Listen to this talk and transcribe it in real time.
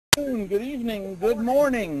Good evening, good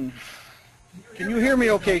morning. Can you hear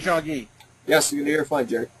me okay, Jean-Guy? Yes, you can hear fine,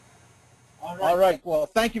 Gerry. All right, well,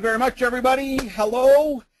 thank you very much, everybody.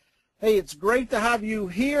 Hello. Hey, it's great to have you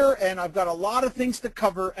here, and I've got a lot of things to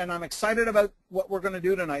cover, and I'm excited about what we're going to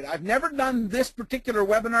do tonight. I've never done this particular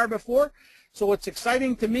webinar before, so it's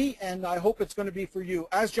exciting to me, and I hope it's going to be for you.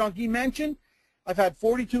 As Jean-Guy mentioned, I've had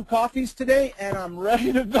 42 coffees today, and I'm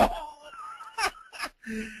ready to go.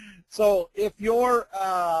 So if you're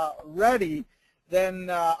ready, then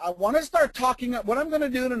I want to start talking. What I'm going to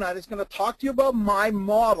do tonight is going to talk to you about my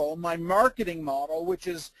model, my marketing model, which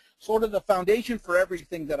is sort of the foundation for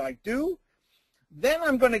everything that I do. Then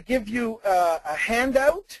I'm going to give you a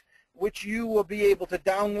handout, which you will be able to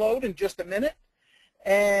download in just a minute,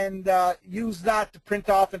 and use that to print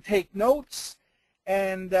off and take notes.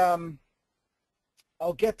 And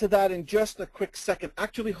I'll get to that in just a quick second.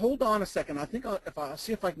 Actually, hold on a second. I think I'll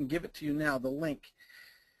see if I can give it to you now, the link.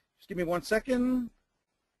 Just give me 1 second.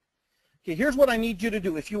 Okay, here's what I need you to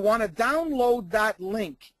do. If you want to download that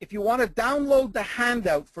link, if you want to download the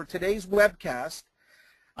handout for today's webcast,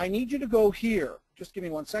 I need you to go here. Just give me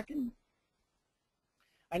 1 second.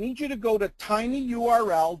 I need you to go to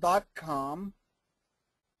tinyurl.com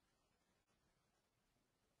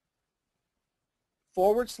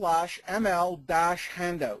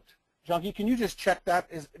 /ML-handout. Jean-Guy, can you just check that?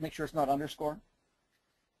 Make sure it's not underscore.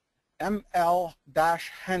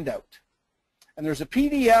 ML-handout. And there's a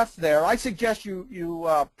PDF there. I suggest you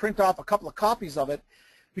print off a couple of copies of it,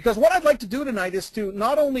 because what I'd like to do tonight is to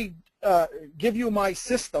not only give you my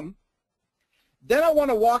system, then I want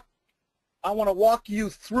to walk you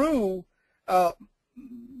through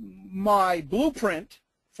my blueprint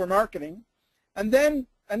for marketing, and then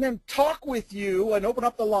talk with you and open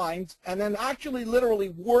up the lines, and then actually literally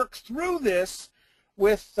work through this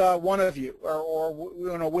with one of you, or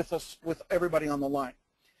you know, with everybody on the line.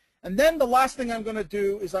 And then the last thing I'm going to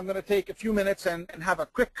do is I'm going to take a few minutes and have a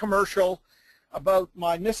quick commercial about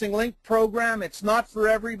my Missing Link program. It's not for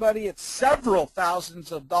everybody. It's several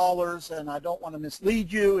thousands of dollars, and I don't want to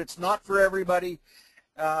mislead you. It's not for everybody.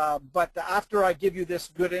 But after I give you this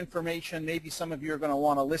good information, maybe some of you are going to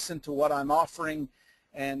want to listen to what I'm offering.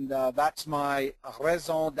 And that's my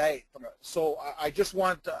raison d'être. So I just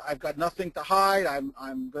want, I've got nothing to hide.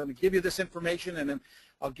 I'm going to give you this information, and then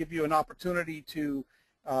I'll give you an opportunity to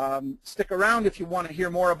stick around if you want to hear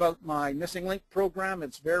more about my Missing Link program.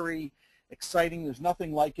 It's very exciting. There's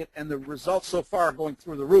nothing like it, and the results so far are going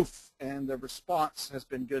through the roof, and the response has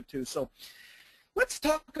been good too. So let's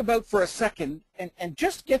talk about for a second and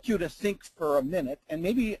just get you to think for a minute, and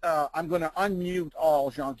maybe I'm going to unmute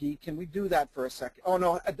all, Jean-Guy. Can we do that for a second? Oh,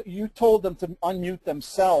 no, you told them to unmute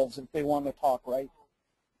themselves if they want to talk, right?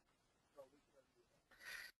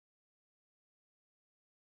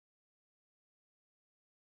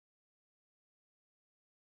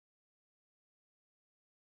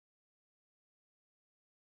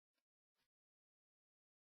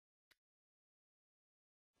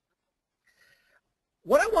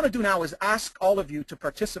 What I want to do now is ask all of you to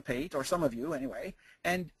participate, or some of you anyway,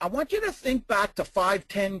 and I want you to think back to 5,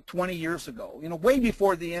 10, 20 years ago, you know, way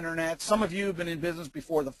before the internet. Some of you have been in business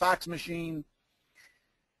before the fax machine.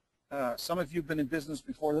 Some of you have been in business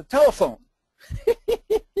before the telephone.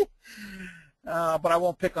 But I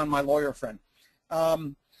won't pick on my lawyer friend.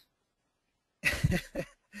 But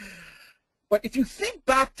if you think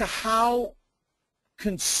back to how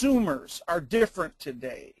consumers are different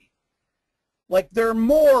today, like they're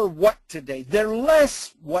more what today, they're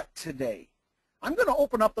less what today. I'm going to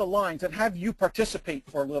open up the lines and have you participate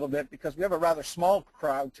for a little bit, because we have a rather small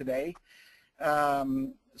crowd today.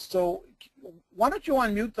 So why don't you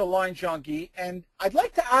unmute the line, Jean-Guy, and I'd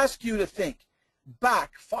like to ask you to think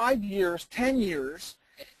back 5 years, 10 years,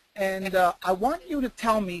 and I want you to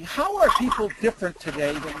tell me, how are people different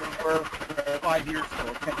today than they were 5 years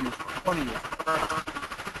ago, 10 years, 20 years?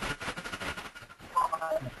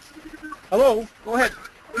 Hello, go ahead.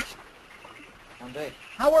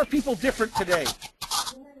 How are people different today?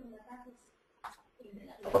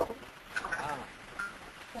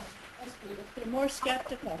 They're more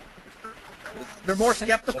skeptical. They're more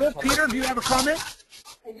skeptical. Peter, do you have a comment?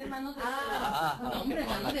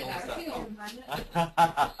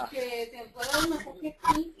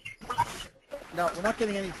 No, we're not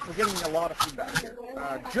getting any. We're getting a lot of feedback here.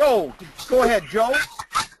 Joe, go ahead, Joe.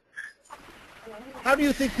 How do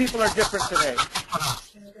you think people are different today?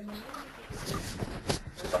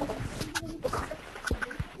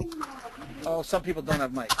 Oh, some people don't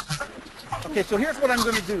have mics. Okay, so here's what I'm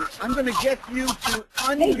going to do. I'm going to get you to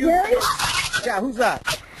unmute. Hey, Gerry? Yeah, who's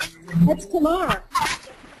that? That's Tamar.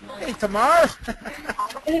 Hey, Tamar.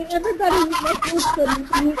 And everybody needs to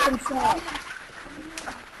mute themselves.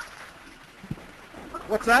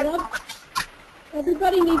 What's that?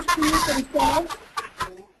 Everybody needs to mute themselves.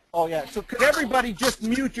 Oh, yeah. So could everybody just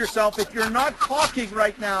mute yourself? If you're not talking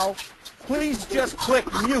right now, please just click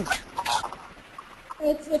mute.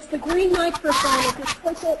 It's the green microphone. If you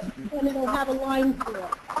click it, and it'll have a line through it.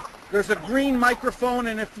 There's a green microphone,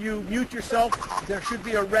 and if you mute yourself, there should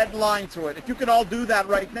be a red line through it. If you could all do that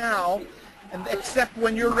right now, and except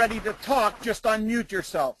when you're ready to talk, just unmute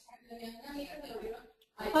yourself.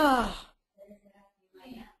 Ah.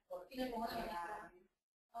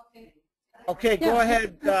 Okay, go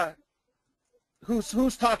ahead.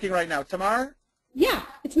 Who's talking right now? Tamar? Yeah,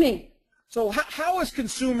 it's me. So how are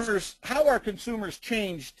consumers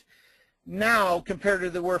changed now compared to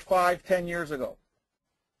they were 5-10 years ago?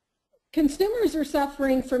 Consumers are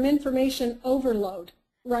suffering from information overload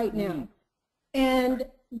right now. And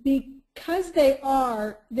because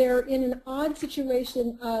they're in an odd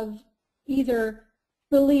situation of either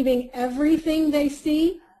believing everything they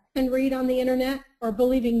see and read on the internet or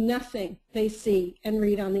believing nothing they see and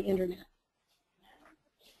read on the internet.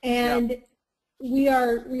 And we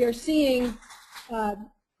are seeing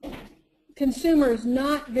consumers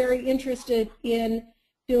not very interested in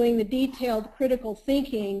doing the detailed critical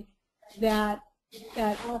thinking that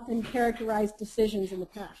often characterized decisions in the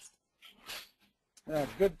past. Yeah,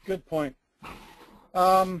 good point.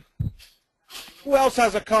 Who else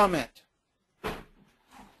has a comment?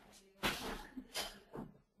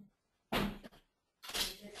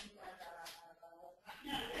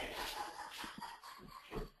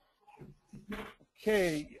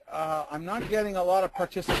 Okay, I'm not getting a lot of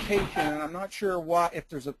participation, and I'm not sure why, if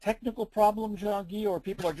there's a technical problem, Jean-Guy, or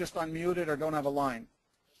people are just unmuted or don't have a line.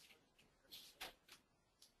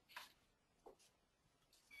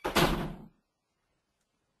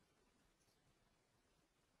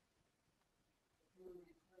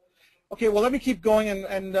 Okay, well, let me keep going,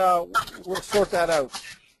 and we'll sort that out.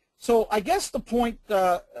 So I guess the point,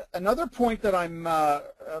 another point that I'm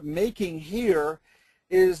making here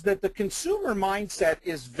is that the consumer mindset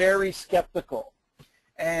is very skeptical.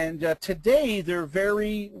 And today they're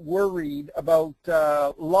very worried about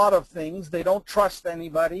a lot of things. They don't trust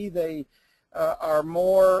anybody. They are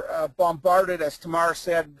more bombarded, as Tamar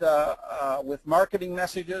said, with marketing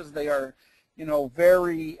messages. They are,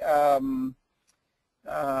 very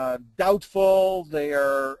doubtful. They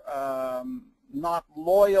are not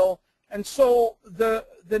loyal. And so the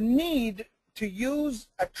need to use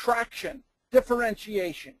attraction,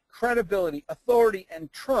 differentiation, credibility, authority,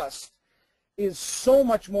 and trust is so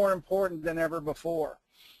much more important than ever before.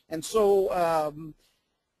 And so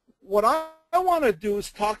what I want to do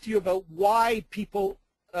is talk to you about why people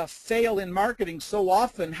fail in marketing so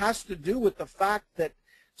often has to do with the fact that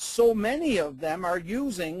so many of them are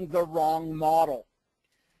using the wrong model.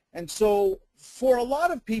 And so for a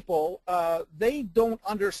lot of people, they don't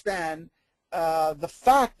understand the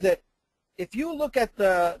fact that if you look at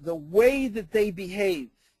the way that they behave,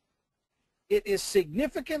 it is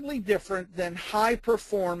significantly different than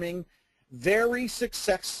high-performing, very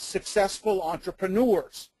successful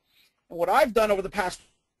entrepreneurs. And what I've done over the past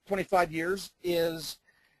 25 years is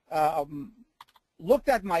looked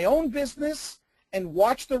at my own business and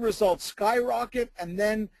watch the results skyrocket, and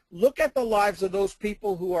then look at the lives of those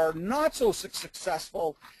people who are not so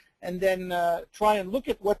successful, and then try and look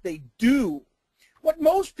at what they do. What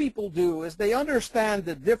most people do is they understand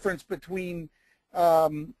the difference between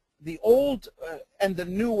the old and the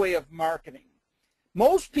new way of marketing.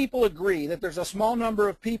 Most people agree that there's a small number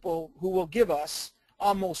of people who will give us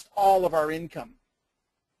almost all of our income.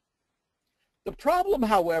 The problem,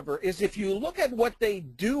 however, is if you look at what they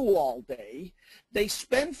do all day, they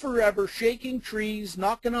spend forever shaking trees,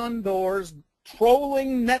 knocking on doors,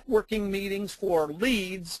 trolling networking meetings for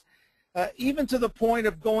leads, even to the point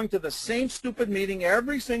of going to the same stupid meeting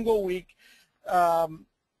every single week,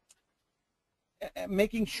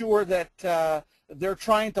 making sure that they're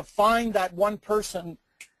trying to find that one person,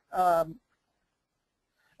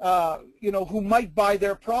 who might buy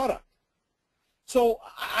their product. So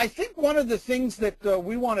I think one of the things that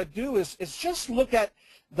we want to do is just look at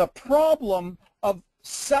the problem of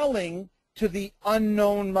selling to the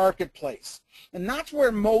unknown marketplace. And that's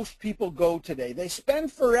where most people go today. They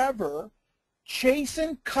spend forever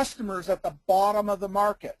chasing customers at the bottom of the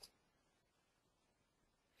market.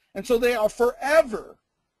 And so they are forever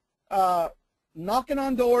knocking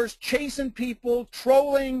on doors, chasing people,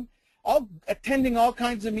 trolling, attending all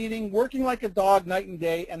kinds of meetings, working like a dog night and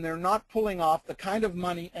day, and they're not pulling off the kind of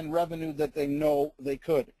money and revenue that they know they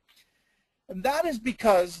could. And that is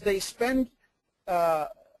because they spend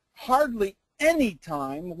hardly any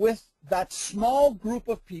time with that small group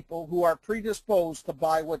of people who are predisposed to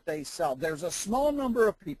buy what they sell. There's a small number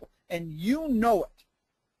of people, and you know it.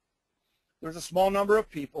 There's a small number of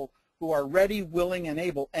people who are ready, willing, and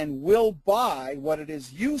able, and will buy what it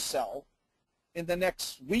is you sell in the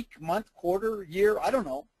next week, month, quarter, year, I don't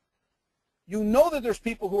know. You know that there's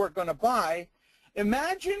people who are going to buy.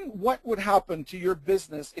 Imagine what would happen to your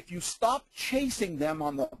business if you stopped chasing them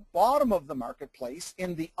on the bottom of the marketplace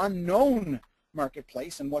in the unknown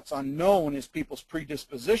marketplace, and what's unknown is people's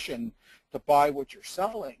predisposition to buy what you're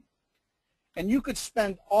selling. And you could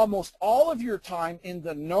spend almost all of your time in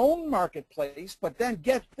the known marketplace, but then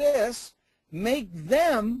get this, make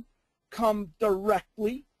them come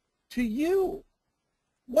directly to you.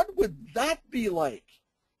 What would that be like?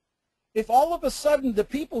 If all of a sudden the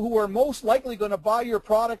people who are most likely going to buy your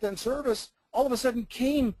product and service all of a sudden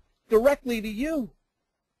came directly to you.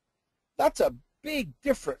 That's a big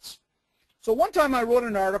difference. So one time I wrote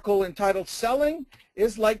an article entitled "Selling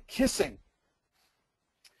is Like Kissing."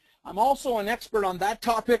 I'm also an expert on that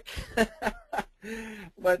topic,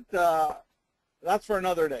 but that's for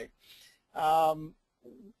another day.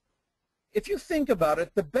 If you think about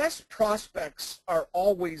it, the best prospects are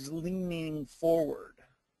always leaning forward.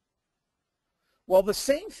 Well, the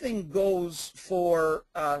same thing goes for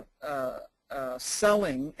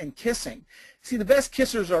selling and kissing. See, the best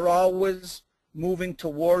kissers are always moving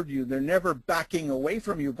toward you. They're never backing away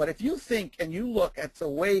from you. But if you think and you look at the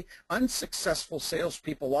way unsuccessful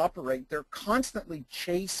salespeople operate, they're constantly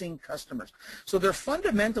chasing customers. So they're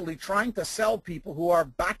fundamentally trying to sell people who are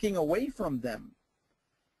backing away from them.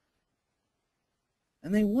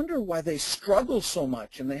 And they wonder why they struggle so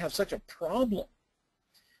much and they have such a problem.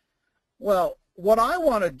 Well, what I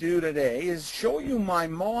want to do today is show you my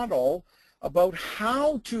model about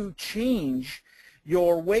how to change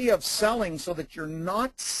your way of selling so that you're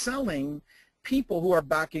not selling people who are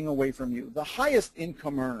backing away from you. The highest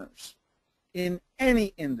income earners in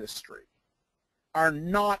any industry are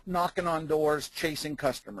not knocking on doors chasing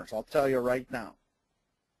customers. I'll tell you right now.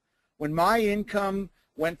 When my income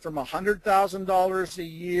went from $100,000 a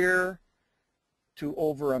year to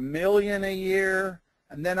over $1 million a year,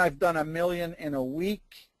 and then I've done $1 million in a week,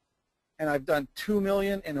 and I've done $2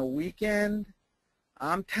 million in a weekend,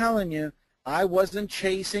 I'm telling you, I wasn't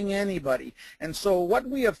chasing anybody. And so what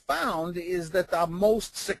we have found is that the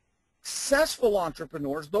most successful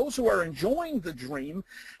entrepreneurs, those who are enjoying the dream,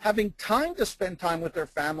 having time to spend time with their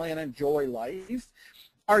family and enjoy life,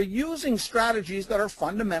 are using strategies that are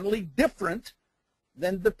fundamentally different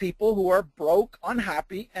than the people who are broke,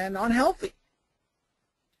 unhappy, and unhealthy.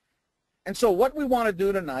 And so what we want to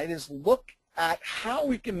do tonight is look at how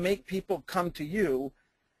we can make people come to you.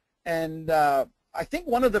 And I think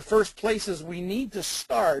one of the first places we need to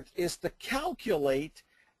start is to calculate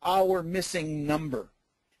our missing number.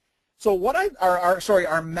 So what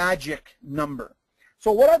our magic number.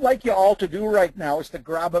 So what I'd like you all to do right now is to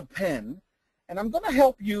grab a pen, and I'm going to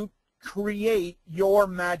help you create your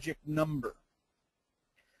magic number.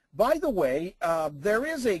 By the way, there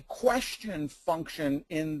is a question function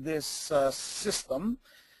in this system,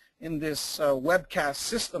 in this webcast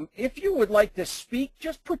system. If you would like to speak,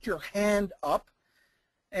 just put your hand up,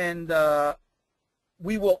 and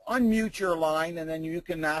we will unmute your line, and then you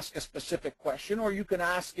can ask a specific question, or you can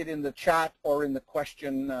ask it in the chat or in the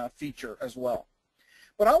question feature as well.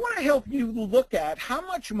 But I want to help you look at how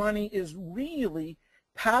much money is really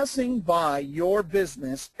passing by your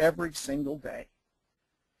business every single day.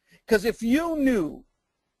 Because if you knew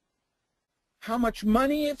how much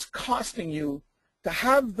money it's costing you to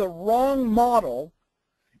have the wrong model,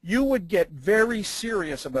 you would get very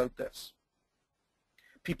serious about this.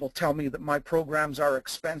 People tell me that my programs are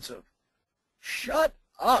expensive. Shut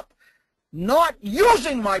up. Not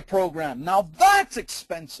using my program. Now that's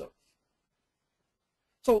expensive.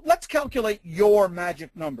 So let's calculate your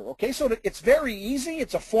magic number, okay? So it's very easy.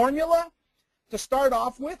 It's a formula. To start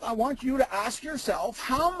off with, I want you to ask yourself,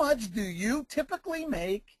 how much do you typically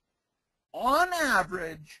make on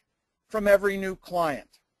average from every new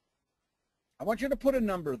client? I want you to put a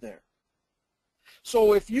number there.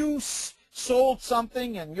 So if you sold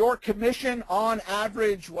something and your commission on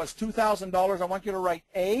average was $2,000, I want you to write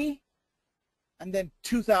A and then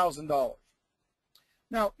 $2,000.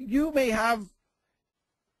 Now, you may have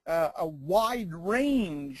a wide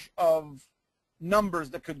range of numbers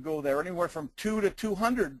that could go there, anywhere from 2 to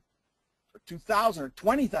 200 or 2,000 or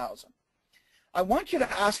 20,000. I want you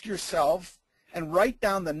to ask yourself and write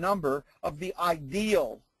down the number of the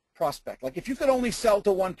ideal prospect. Like if you could only sell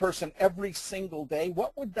to one person every single day,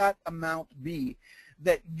 what would that amount be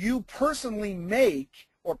that you personally make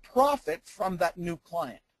or profit from that new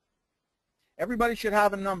client? Everybody should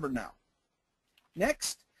have a number now.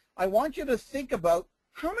 Next, I want you to think about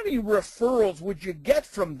how many referrals would you get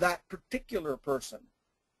from that particular person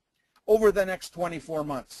over the next 24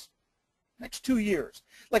 months, next 2 years.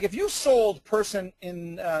 Like if you sold person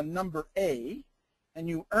in number A and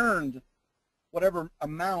you earned whatever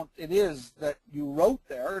amount it is that you wrote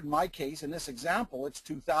there, in my case, in this example, it's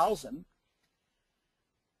 2,000.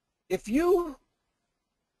 If you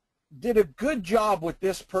did a good job with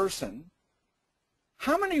this person,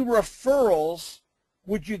 how many referrals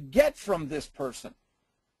would you get from this person?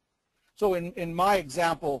 So in my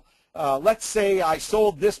example, let's say I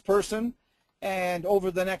sold this person, and over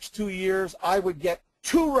the next 2 years, I would get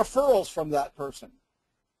 2 referrals from that person.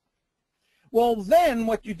 Well, then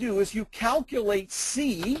what you do is you calculate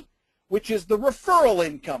C, which is the referral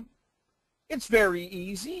income. It's very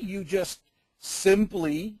easy. You just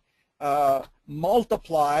simply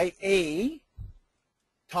multiply A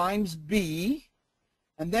times B,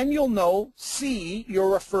 and then you'll know C,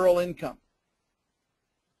 your referral income.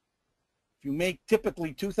 If you make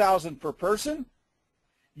typically 2,000 per person,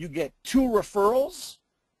 you get 2 referrals.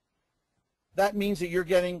 That means that you're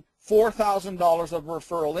getting $4,000 of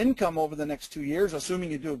referral income over the next 2 years,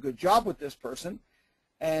 assuming you do a good job with this person.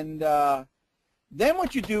 And then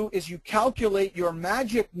what you do is you calculate your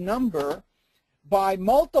magic number by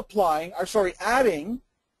adding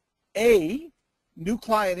A, new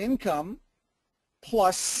client income,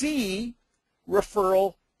 plus C,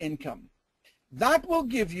 referral income. That will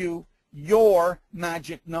give you your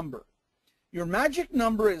magic number. Your magic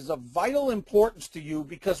number is of vital importance to you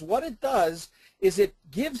because what it does is it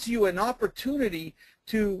gives you an opportunity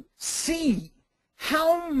to see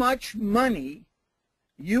how much money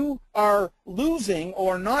you are losing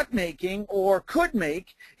or not making or could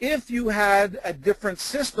make if you had a different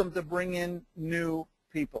system to bring in new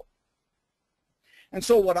people. And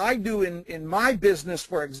so what I do in my business,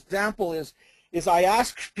 for example, is I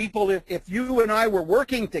ask people if you and I were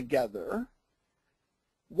working together,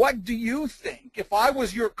 what do you think? If I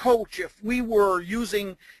was your coach, if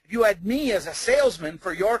you had me as a salesman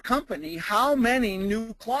for your company, how many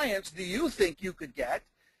new clients do you think you could get,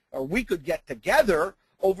 or we could get together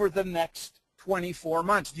over the next 24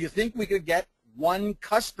 months? Do you think we could get 1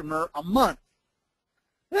 customer a month?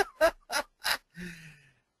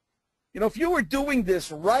 You know, if you were doing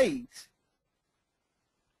this right,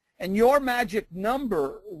 and your magic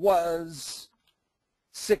number was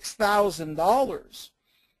 $6,000,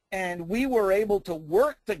 and we were able to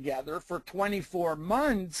work together for 24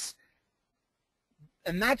 months,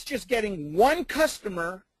 and that's just getting 1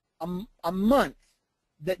 customer a month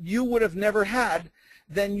that you would have never had,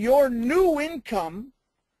 then your new income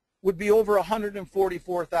would be over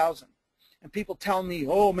 $144,000. And people tell me,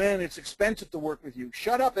 oh man, it's expensive to work with you.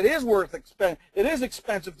 Shut up, it is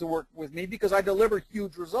expensive to work with me because I deliver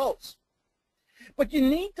huge results. But you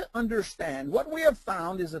need to understand, what we have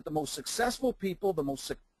found is that the most successful people, the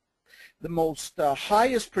most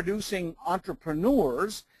highest producing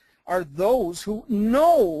entrepreneurs are those who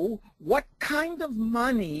know what kind of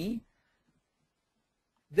money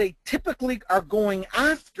they typically are going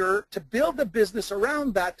after to build a business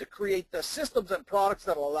around that, to create the systems and products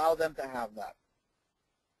that will allow them to have that.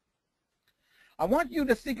 I want you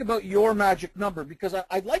to think about your magic number because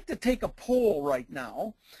I'd like to take a poll right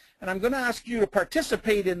now, and I'm going to ask you to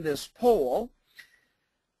participate in this poll.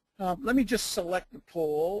 Let me just select the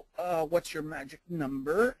poll. What's your magic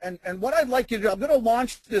number? And what I'd like you to do, I'm going to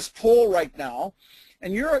launch this poll right now.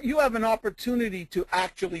 And you have an opportunity to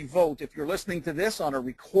actually vote. If you're listening to this on a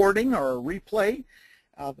recording or a replay,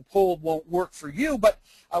 the poll won't work for you. But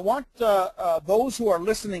I want those who are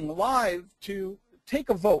listening live to take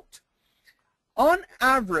a vote. On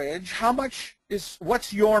average,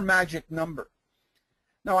 what's your magic number?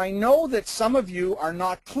 Now, I know that some of you are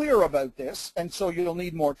not clear about this, and so you'll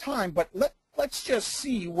need more time. But let's just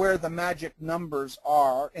see where the magic numbers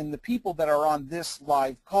are in the people that are on this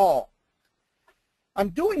live call. I'm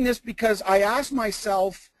doing this because I asked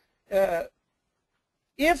myself,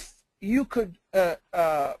 if you could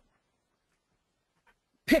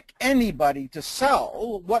pick anybody to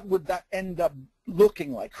sell, what would that end up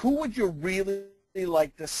looking like? Who would you really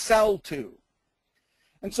like to sell to?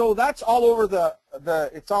 And so that's all over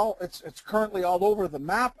it's currently all over the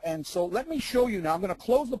map. And so let me show you now. I'm going to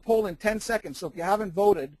close the poll in 10 seconds. So if you haven't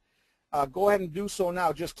voted, go ahead and do so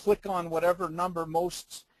now. Just click on whatever number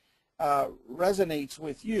most resonates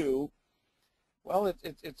with you. Well,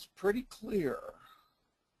 it's pretty clear.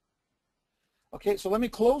 Okay, so let me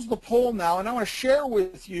close the poll now, and I want to share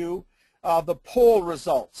with you the poll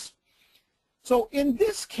results. So in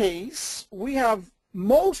this case, we have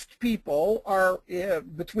most people are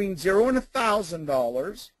between $0 and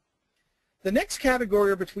 $1,000. The next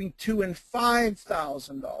category are between $2,000 and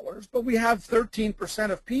 $5,000, but we have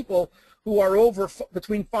 13% of people who are over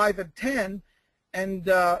between 5 and 10, and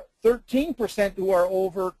 13% who are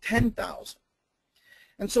over 10,000.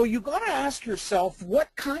 And so you got to ask yourself, what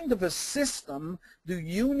kind of a system do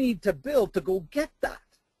you need to build to go get that?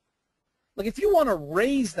 Like, if you want to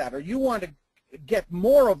raise that, or you want to get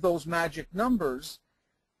more of those magic numbers,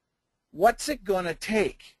 what's it going to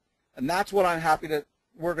take? And that's what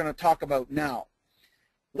we're going to talk about now.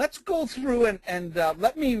 Let's go through and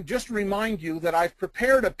let me just remind you that I've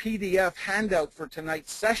prepared a PDF handout for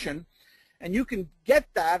tonight's session, and you can get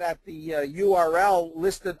that at the URL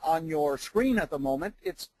listed on your screen at the moment.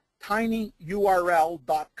 It's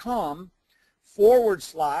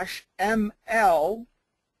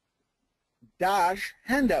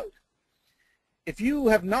tinyurl.com/ml-handout. If you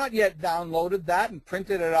have not yet downloaded that and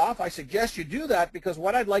printed it off, I suggest you do that, because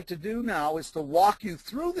what I'd like to do now is to walk you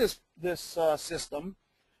through this system,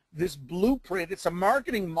 this blueprint. It's a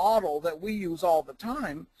marketing model that we use all the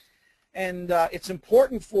time, and it's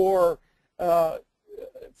important for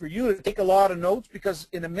you to take a lot of notes, because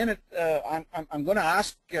in a minute I'm going to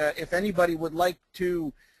ask if anybody would like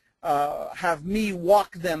to have me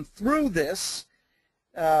walk them through this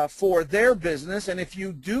for their business. And if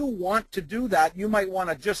you do want to do that, you might want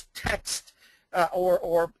to just text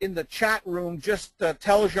or in the chat room just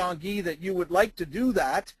tell Jean-Guy that you would like to do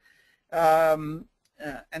that, and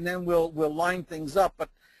then we'll line things up. But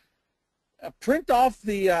print off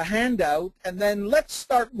the handout, and then let's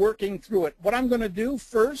start working through it. What I'm going to do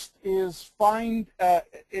first is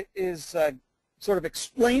sort of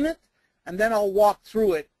explain it, and then I'll walk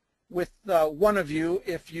through it with one of you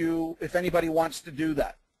if anybody wants to do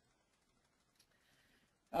that.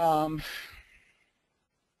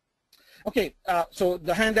 Okay, so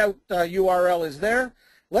the handout URL is there.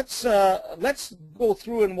 Let's go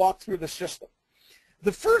through and walk through the system.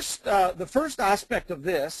 The first aspect of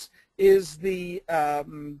this is the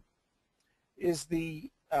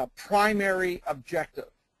primary objective.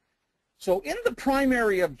 So in the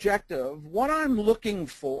primary objective, what I'm looking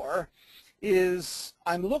for is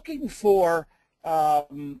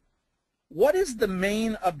what is the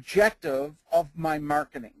main objective of my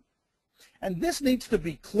marketing? And this needs to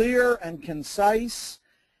be clear and concise.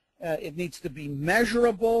 It needs to be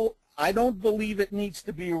measurable. I don't believe it needs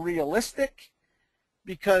to be realistic,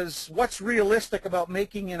 because what's realistic about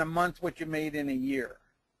making in a month what you made in a year?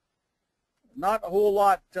 Not a whole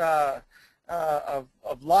lot of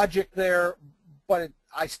logic there, but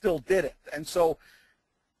I still did it. And so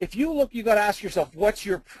if you look, you got to ask yourself, what's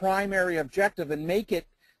your primary objective, and make it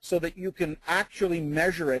so that you can actually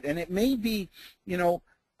measure it. And it may be,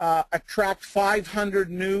 attract 500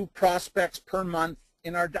 new prospects per month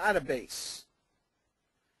in our database.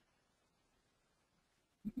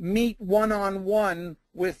 Meet one-on-one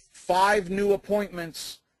with 5 new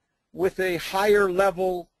appointments with a higher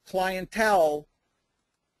level clientele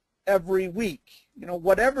every week.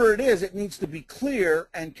 Whatever it is, it needs to be clear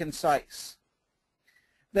and concise.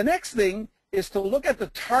 The next thing is to look at the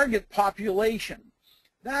target population.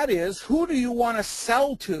 That is, who do you want to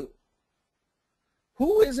sell to?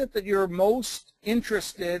 Who is it that you're most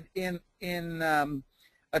interested in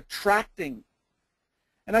attracting?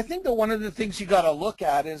 And I think that one of the things you got to look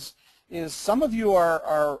at is some of you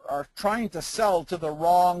are trying to sell to the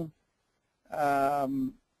wrong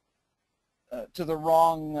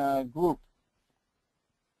group.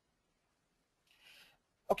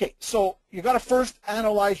 Okay, so you got to first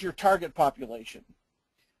analyze your target population.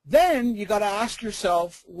 Then you got to ask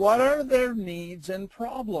yourself, what are their needs and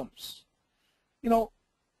problems?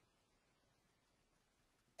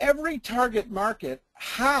 Every target market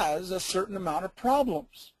has a certain amount of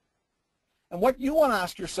problems. And what you want to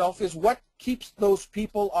ask yourself is, what keeps those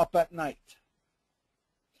people up at night?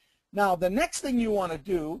 Now, the next thing you want to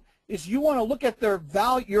do is you want to look at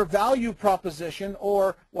your value proposition,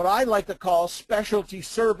 or what I like to call specialty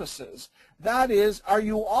services. That is, are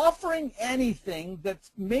you offering anything that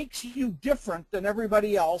makes you different than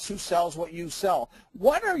everybody else who sells what you sell?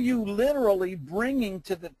 What are you literally bringing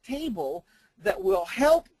to the table that will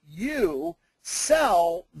help you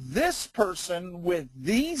sell this person with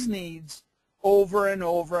these needs over and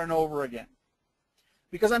over and over again?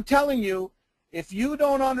 Because I'm telling you, if you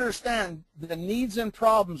don't understand the needs and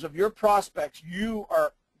problems of your prospects, you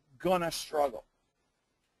are going to struggle.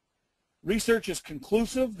 Research is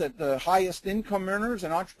conclusive that the highest income earners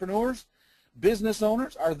and entrepreneurs, business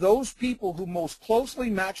owners, are those people who most closely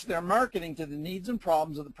match their marketing to the needs and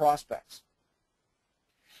problems of the prospects.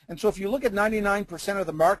 And so if you look at 99% of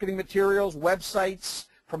the marketing materials, websites,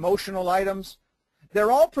 promotional items,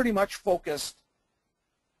 they're all pretty much focused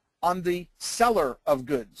on the seller of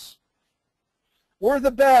goods. We're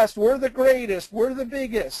the best, we're the greatest, we're the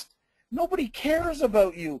biggest. Nobody cares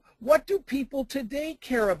about you. What do people today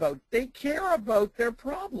care about? They care about their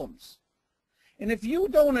problems. And if you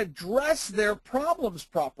don't address their problems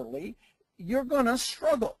properly, you're going to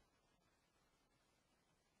struggle.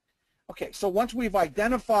 Okay, so once we've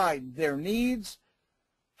identified their needs,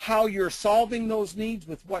 how you're solving those needs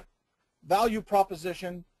with what value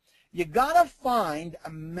proposition, you got to find a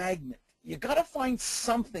magnet. You got to find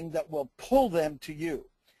something that will pull them to you.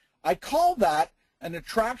 I call that an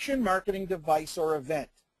attraction marketing device or event.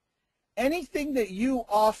 Anything that you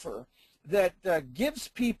offer that gives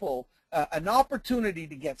people an opportunity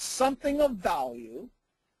to get something of value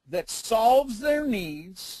that solves their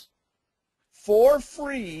needs for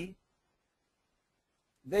free,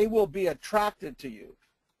 they will be attracted to you.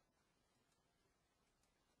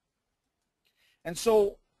 And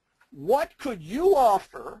so what could you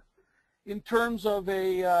offer in terms of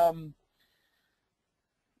a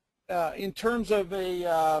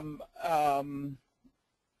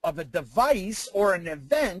device or an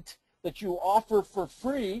event that you offer for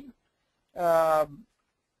free that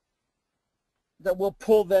will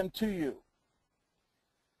pull them to you?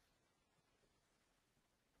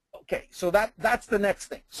 Okay, so that's the next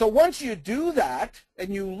thing. So once you do that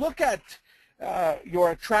and you look at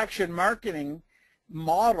your attraction marketing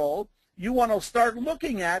model, you want to start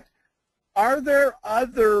looking at, are there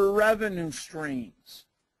other revenue streams?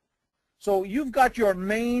 So you've got your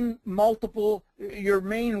main revenue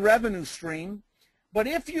stream, but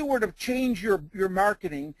if you were to change your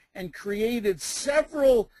marketing and created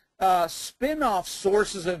several spin-off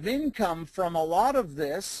sources of income from a lot of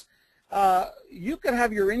this, you could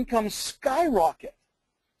have your income skyrocket.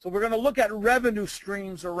 So we're going to look at revenue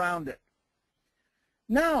streams around it.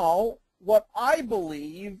 Now, what I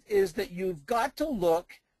believe is that you've got to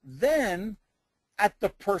look then at the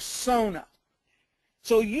persona.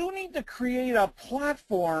 So you need to create a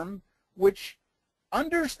platform which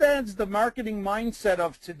understands the marketing mindset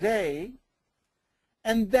of today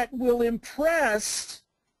and that will impress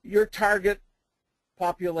your target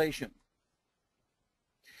population.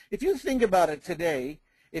 If you think about it today,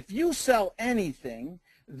 if you sell anything,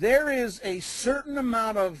 there is a certain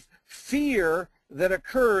amount of fear that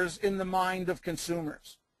occurs in the mind of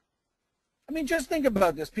consumers. I mean, just think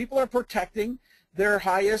about this. People are protecting their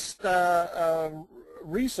highest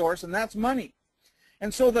resource, and that's money.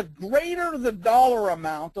 And so the greater the dollar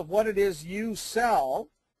amount of what it is you sell,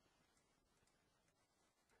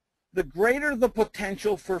 the greater the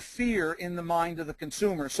potential for fear in the mind of the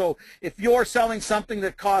consumer. So if you're selling something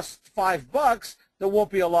that costs $5, there won't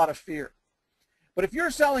be a lot of fear. But if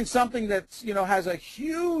you're selling something that's, has a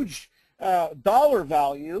huge dollar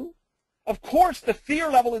value, of course the fear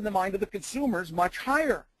level in the mind of the consumer is much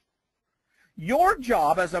higher. Your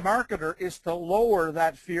job as a marketer is to lower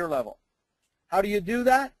that fear level. How do you do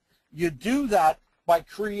that? You do that by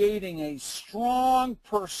creating a strong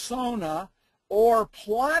persona or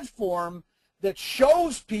platform that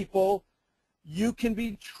shows people you can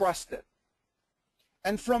be trusted.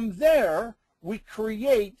 And from there, we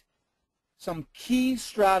create some key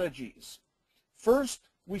strategies. First,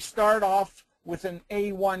 we start off with an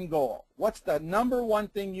A1 goal. What's the number one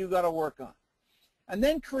thing you got to work on? And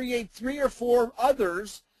then create 3 or 4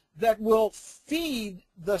 others that will feed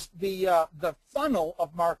the funnel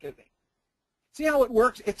of marketing. See how it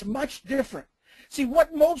works? It's much different. See,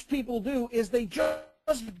 what most people do is they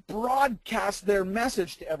just broadcast their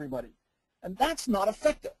message to everybody, and that's not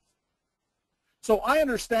effective. So I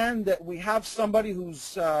understand that we have somebody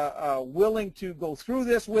who's willing to go through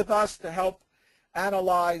this with us to help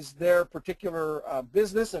analyze their particular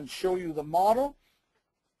business and show you the model.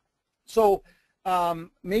 So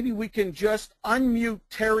maybe we can just unmute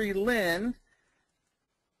Terry Lynn.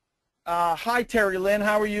 Hi, Terry Lynn.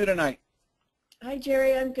 How are you tonight? Hi,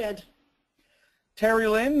 Gerry. I'm good. Terry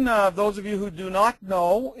Lynn, those of you who do not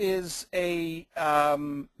know, is a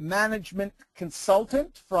management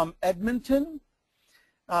consultant from Edmonton.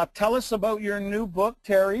 Tell us about your new book,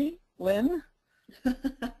 Terry Lynn.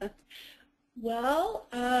 Well,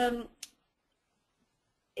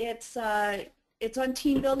 it's on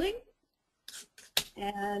team building,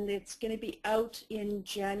 and it's going to be out in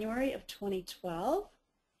January of 2012,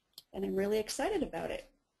 and I'm really excited about it.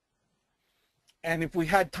 And if we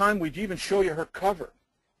had time, we'd even show you her cover.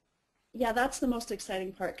 Yeah, that's the most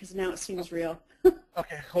exciting part because now it seems real.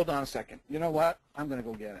 Okay, hold on a second. You know what? I'm going to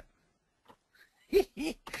go get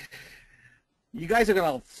it. You guys are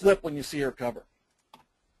going to flip when you see her cover.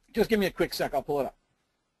 Just give me a quick sec. I'll pull it up.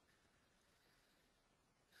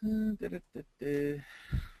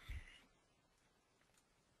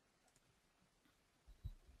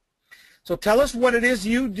 So tell us what it is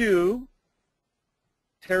you do,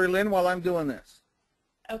 Terry Lynn, while I'm doing this.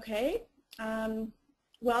 Okay.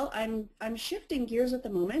 Well, I'm shifting gears at the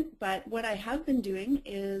moment, but what I have been doing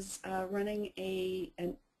is running a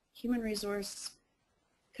human resource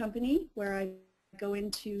company where I go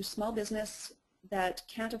into small business that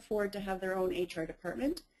can't afford to have their own HR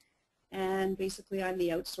department, and basically I'm the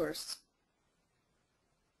outsource.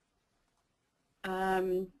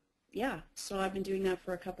 Yeah, so I've been doing that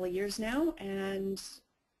for a couple of years now, and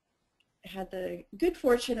had the good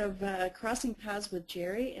fortune of crossing paths with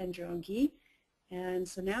Gerry and Gerry, and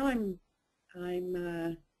so now I'm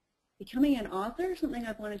becoming an author, something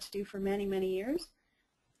I've wanted to do for many, many years,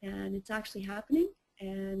 and it's actually happening,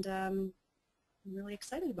 and I'm really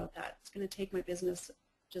excited about that. It's going to take my business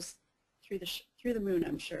just through the moon,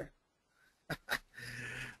 I'm sure.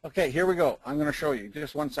 Okay, here we go. I'm going to show you.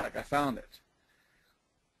 Just one sec. I found it.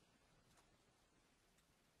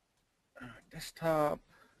 Desktop.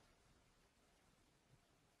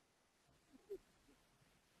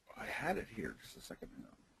 I had it here just a second ago.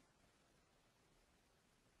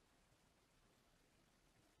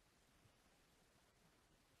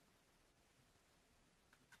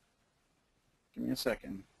 Give me a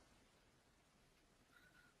second.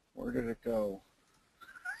 Where did it go?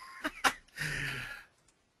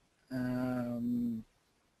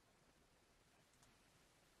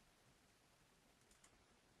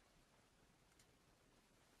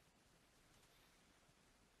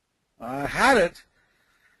 I had it.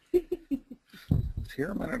 It was here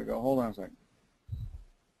a minute ago. Hold on a second.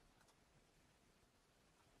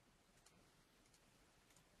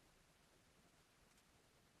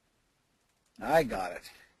 I got it.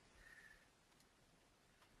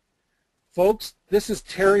 Folks, this is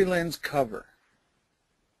Terry Lynn's cover.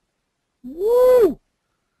 Woo!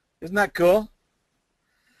 Isn't that cool?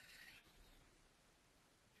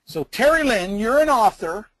 So Terry Lynn, you're an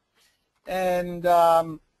author, and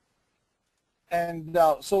so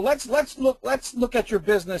let's look at your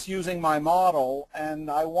business using my model, and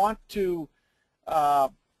I want to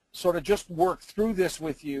sort of just work through this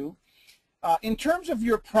with you. In terms of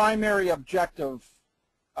your primary objective,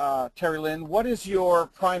 Terry Lynn, what is your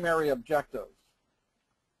primary objective?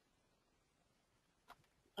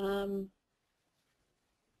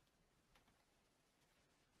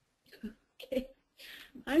 Okay,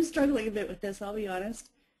 I'm struggling a bit with this, I'll be honest.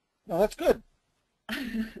 No, that's good.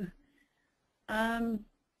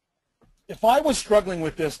 If I was struggling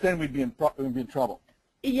with this, then we'd be in trouble.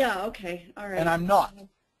 Yeah, okay, all right. And I'm not.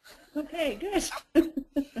 Okay, good.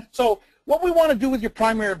 So what we want to do with your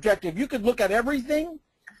primary objective, you could look at everything,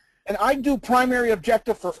 and I do primary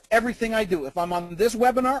objective for everything I do. If I'm on this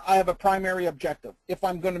webinar, I have a primary objective. If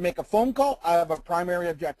I'm going to make a phone call, I have a primary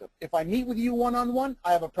objective. If I meet with you one-on-one,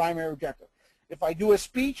 I have a primary objective. If I do a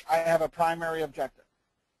speech, I have a primary objective.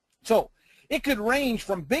 So it could range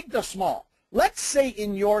from big to small. Let's say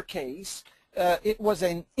in your case, it was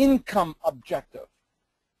an income objective.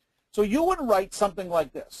 So you would write something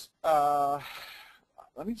like this. I'm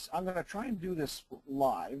going to try and do this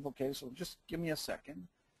live. Okay, so just give me a second.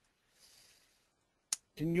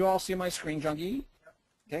 Can you all see my screen, Jungie?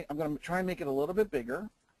 Okay, I'm going to try and make it a little bit bigger.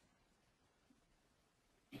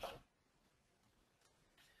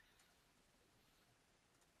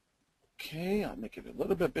 Okay, I'll make it a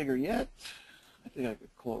little bit bigger yet. I think I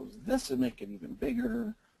could close this and make it even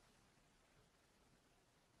bigger.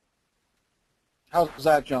 How's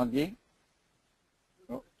that, Jungie?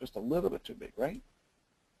 Oh, just a little bit too big, right?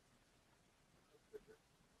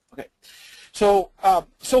 Okay, so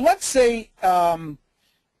let's say Terry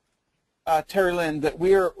Lynn, that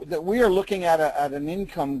we are looking at an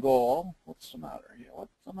income goal. What's the matter here?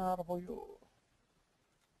 What's the matter for you?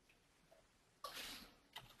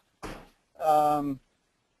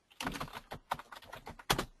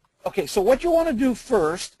 Okay, so what you want to do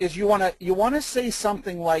first is you want to say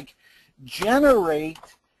something like generate,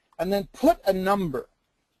 and then put a number.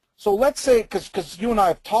 So let's say, because you and I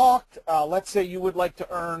have talked, let's say you would like to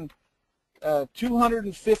earn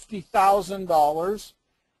 $250,000,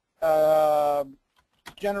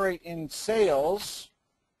 generate in sales.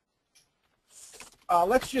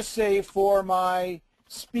 Let's just say for my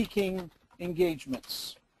speaking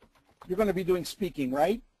engagements. You're going to be doing speaking,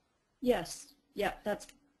 right? Yes. Yeah, that's...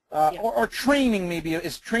 Or training, maybe.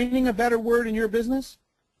 Is training a better word in your business,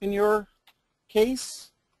 in your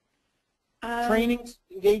case? Training,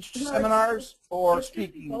 engaged seminars, or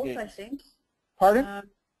speaking both, engagements? I think. Pardon?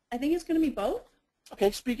 I think it's going to be both.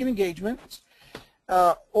 Okay, speaking engagements.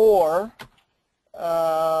 or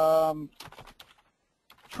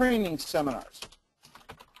training seminars.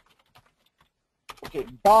 Okay,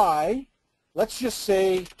 by, let's just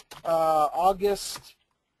say August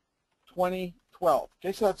 2012.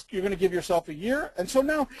 Okay, so that's, you're going to give yourself a year. And so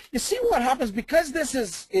now you see what happens because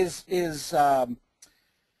this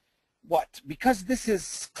because this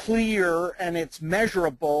is clear and it's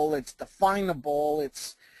measurable, it's definable,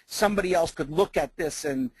 it's somebody else could look at this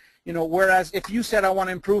and, you know, whereas if you said I want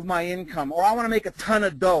to improve my income or I want to make a ton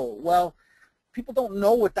of dough, well, people don't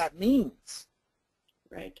know what that means.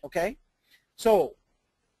 Right. Okay? So,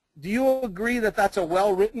 do you agree that that's a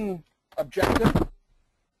well-written objective?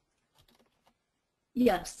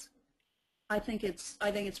 Yes. I think it's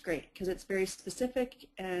great because it's very specific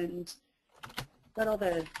and got all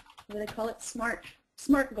the, what do they call it? Smart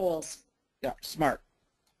goals. Yeah, smart.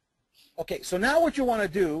 Okay, so now what you want to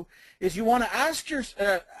do is you want to ask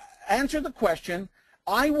answer the question,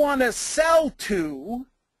 I want to sell to,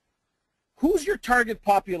 who's your target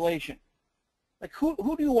population? Like who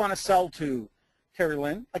do you want to sell to, Terry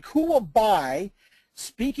Lynn? Like who will buy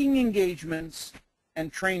speaking engagements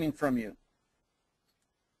and training from you?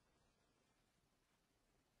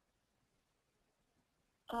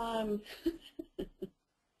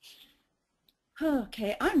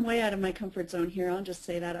 Okay, I'm way out of my comfort zone here. I'll just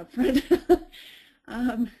say that up front.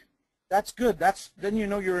 That's good. Then you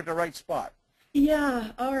know you're at the right spot.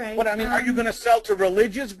 Yeah, all right. But I mean, are you going to sell to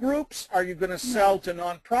religious groups? Are you going to sell to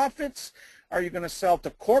nonprofits? Are you going to sell to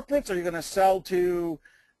corporates? Are you going to sell to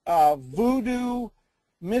voodoo,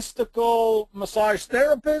 mystical massage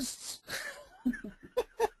therapists?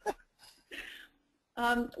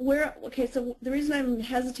 Okay, so the reason I'm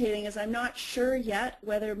hesitating is I'm not sure yet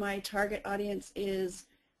whether my target audience is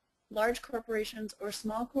large corporations or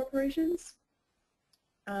small corporations,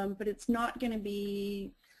 but it's not going to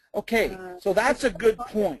be. Okay, so that's a good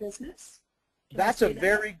point. Business. That's a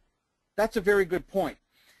very good point.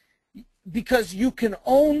 Because you can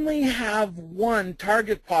only have one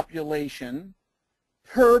target population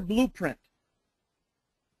per blueprint.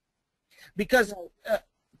 Because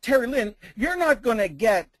Terry Lynn, you're not going to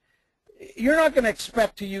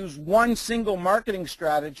expect to use one single marketing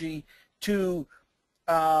strategy to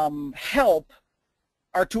help,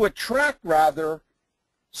 or to attract rather,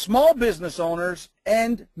 small business owners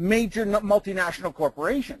and major multinational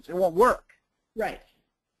corporations. It won't work. Right.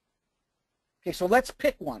 Okay, so let's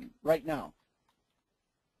pick one right now.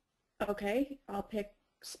 Okay, I'll pick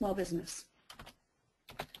small business.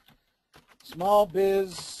 Small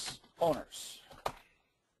biz owners.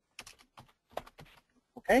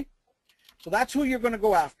 Okay, so that's who you're going to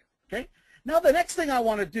go after. Okay, now the next thing I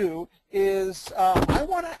want to do is I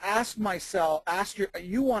want to ask myself,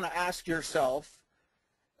 you want to ask yourself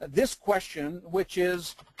this question, which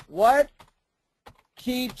is, what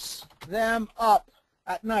keeps them up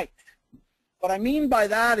at night? What I mean by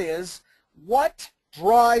that is, what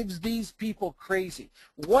drives these people crazy?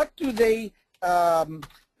 What do they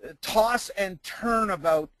toss and turn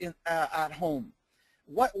about at home?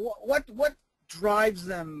 What drives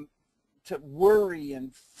them to worry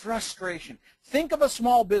and frustration? Think of a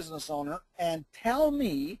small business owner and tell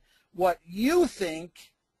me what you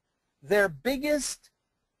think their biggest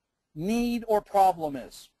need or problem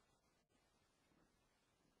is.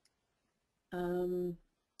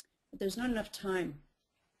 There's not enough time.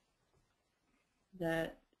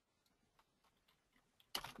 That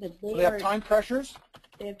they have time pressures?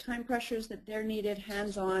 They have time pressures that they're needed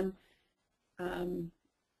hands-on.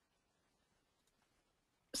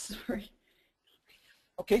 Sorry.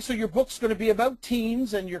 Okay, so your book's going to be about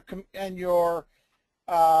teens, and your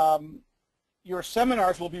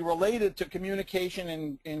seminars will be related to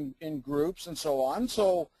communication in groups and so on.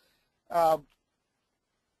 So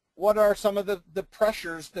what are some of the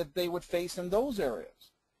pressures that they would face in those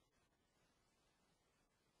areas?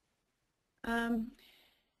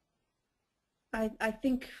 I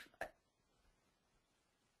think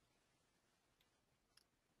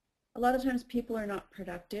a lot of times people are not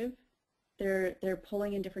productive. They're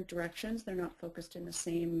pulling in different directions. They're not focused in the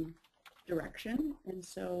same direction, and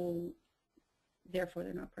so therefore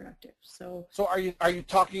they're not productive. So are you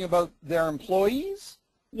talking about their employees?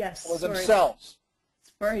 Yes. Or themselves?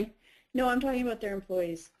 Sorry. No, I'm talking about their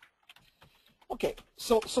employees. Okay,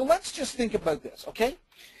 so let's just think about this, okay?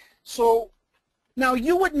 So now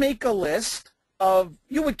you would make a list of,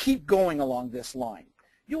 you would keep going along this line.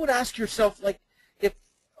 You would ask yourself, like, if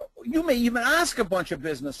you may even ask a bunch of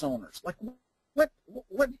business owners, like, what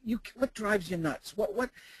drives you nuts?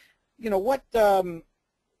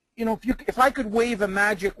 If I could wave a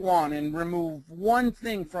magic wand and remove one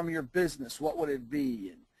thing from your business, what would it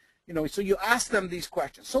be? And, so you ask them these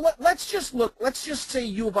questions. So let's just say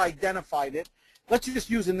you've identified it. Let's just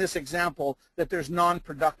use in this example that there's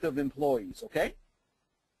non-productive employees, okay?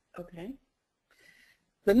 Okay.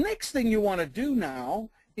 The next thing you want to do now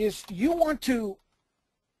is you want to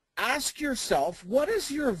ask yourself, what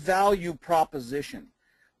is your value proposition?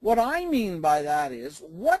 What I mean by that is,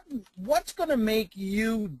 what's going to make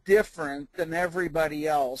you different than everybody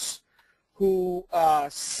else who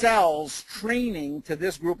sells training to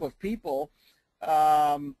this group of people?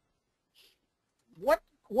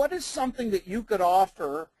 What is something that you could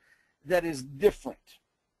offer that is different?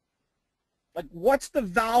 Like, what's the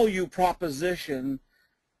value proposition?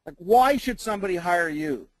 Like, why should somebody hire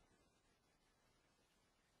you?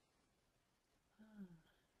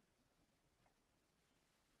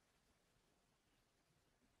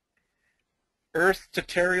 Earth to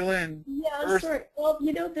Terry Lynn. Yeah, sorry. Well,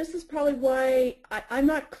 this is probably why I'm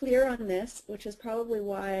not clear on this, which is probably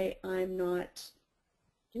why I'm not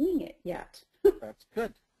doing it yet. That's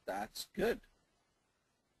good. That's good.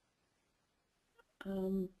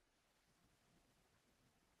 I'm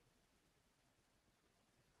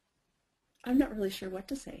not really sure what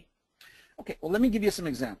to say. Okay, well, let me give you some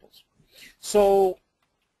examples. So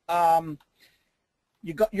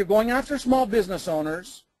you're going after small business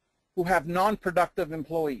owners who have non-productive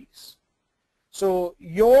employees. So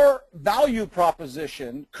your value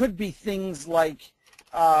proposition could be things like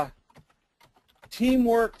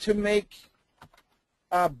teamwork to make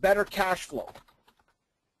better cash flow,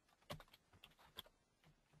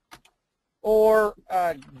 or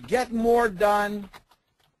get more done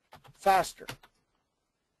faster.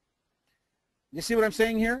 You see what I'm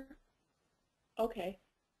saying here? Okay.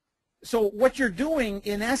 So what you're doing,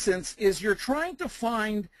 in essence, is you're trying to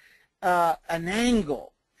find an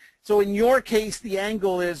angle. So in your case, the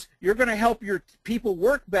angle is you're going to help your people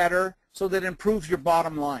work better so that it improves your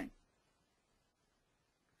bottom line.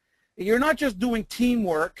 You're not just doing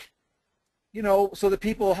teamwork, so that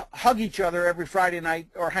people hug each other every Friday night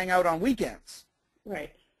or hang out on weekends.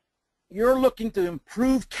 Right. You're looking to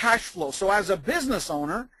improve cash flow. So as a business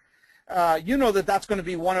owner, you know that that's going to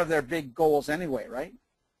be one of their big goals anyway, right?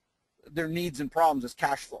 Their needs and problems is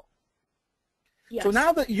cash flow. Yes. So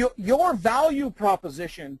now that your value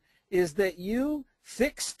proposition is that you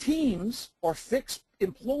fix teams or fix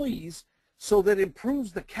employees so that it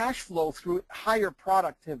improves the cash flow through higher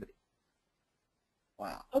productivity.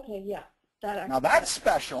 Wow. Okay, yeah. Now that's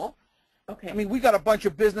special. Okay. I mean, we got a bunch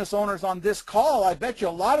of business owners on this call. I bet you a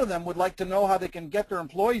lot of them would like to know how they can get their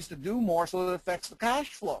employees to do more so that it affects the cash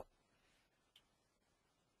flow.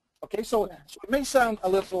 Okay, so it may sound a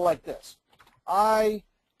little like this. I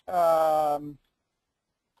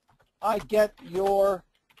get your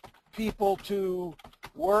people to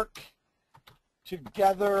work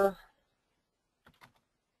together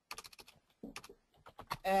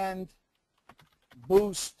and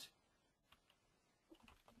boost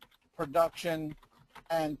production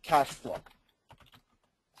and cash flow.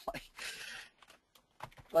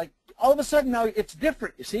 Like all of a sudden now it's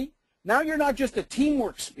different, you see? Now you're not just a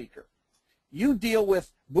teamwork speaker. You deal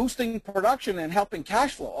with boosting production and helping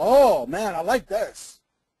cash flow. Oh man, I like this.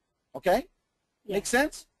 Okay? Yeah. Make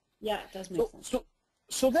sense? Yeah, it does make sense.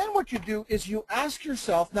 So then what you do is you ask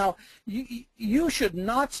yourself, now you should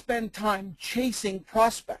not spend time chasing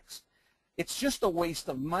prospects. It's just a waste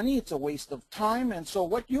of money, it's a waste of time, and so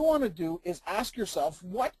what you want to do is ask yourself,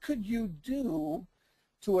 what could you do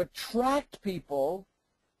to attract people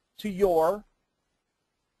to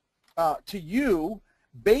you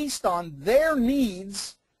based on their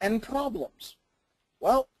needs and problems?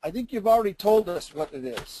 Well, I think you've already told us what it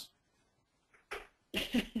is.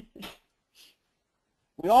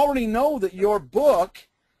 We already know that your book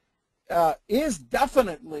is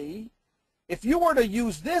definitely, if you were to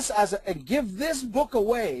use this and give this book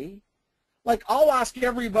away, like I'll ask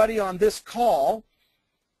everybody on this call,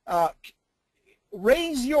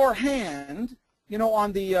 raise your hand,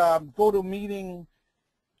 on the GoToMeeting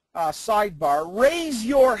sidebar, raise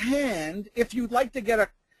your hand if you'd like to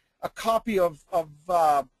get a copy of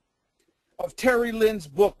Terry Lynn's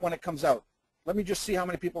book when it comes out. Let me just see how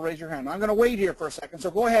many people raise your hand. I'm going to wait here for a second,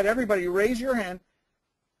 so go ahead, everybody, raise your hand.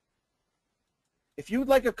 If you'd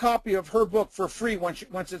like a copy of her book for free once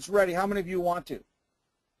it's ready, how many of you want to?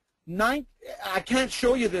 I can't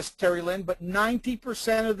show you this, Terry Lynn, but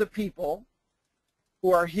 90% of the people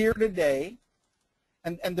who are here today,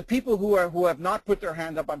 and the people who have not put their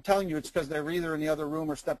hand up, I'm telling you it's because they're either in the other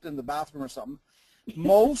room or stepped in the bathroom or something.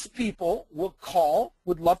 Most people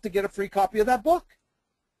would love to get a free copy of that book.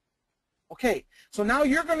 Okay, so now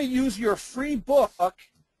you're going to use your free book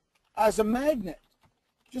as a magnet.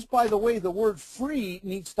 just by the way, the word free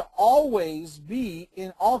needs to always be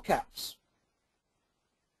in all caps.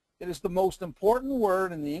 It is the most important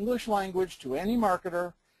word in the English language to any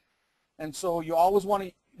marketer, and so you always want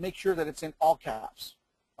to make sure that it's in all caps,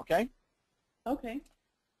 okay? Okay.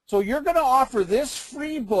 So you're going to offer this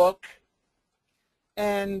free book,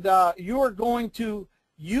 and you are going to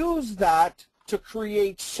use that to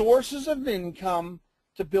create sources of income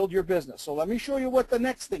to build your business. So let me show you what the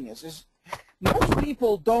next thing is most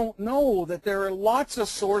people don't know that there are lots of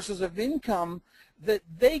sources of income that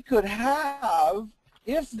they could have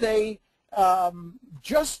if they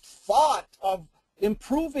just thought of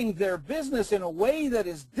improving their business in a way that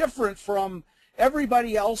is different from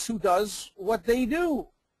everybody else who does what they do.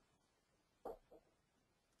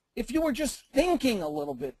 If you were just thinking a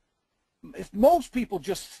little bit, if most people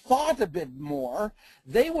just thought a bit more,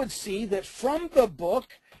 they would see that from the book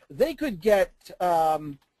they could get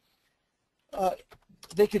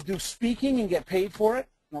they could do speaking and get paid for it.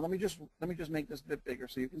 Now let me just make this a bit bigger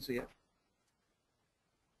so you can see it.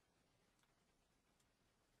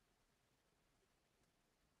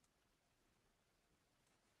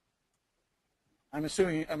 I'm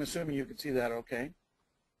assuming you can see that okay.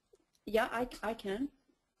 Yeah, I can.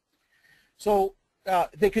 So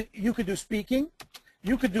you could do speaking,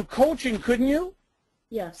 you could do coaching, couldn't you?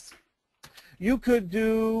 Yes. You could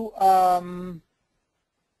do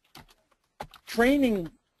training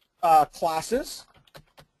classes.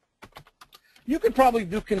 You could probably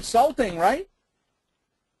do consulting, right?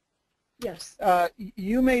 Yes.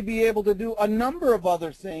 You may be able to do a number of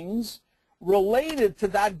other things related to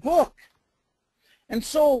that book. And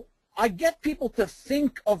so I get people to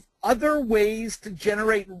think of other ways to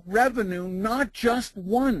generate revenue, not just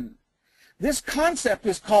one. This concept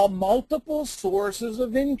is called multiple sources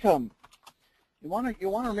of income. You want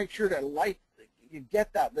to make sure that you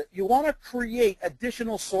get that you want to create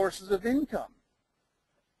additional sources of income.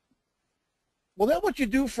 Well, then what you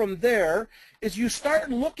do from there is you start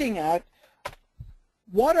looking at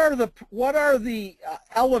what are the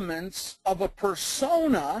elements of a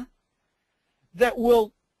persona that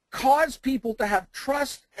will cause people to have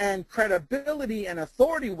trust and credibility and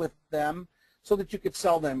authority with them so that you could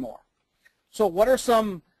sell them more. So what are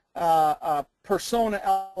some persona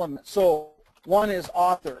elements? So one is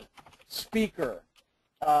author, speaker,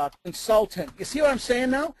 consultant. You see what I'm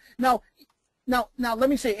saying now? Now let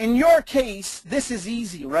me say, in your case, this is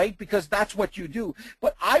easy, right? Because that's what you do.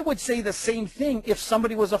 But I would say the same thing if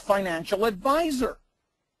somebody was a financial advisor.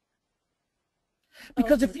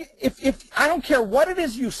 Because if I don't care what it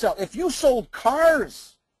is you sell, if you sold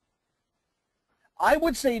cars, I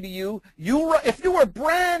would say to you, if you were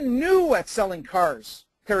brand new at selling cars,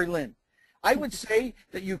 Terry Lynn, I would say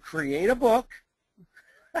that you create a book,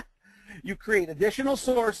 you create additional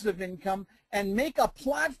sources of income, and make a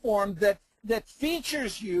platform that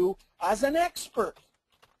features you as an expert,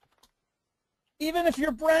 even if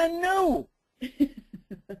you're brand new.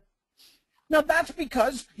 Now, that's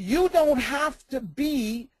because you don't have to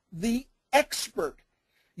be the expert.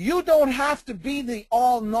 You don't have to be the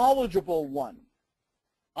all-knowledgeable one.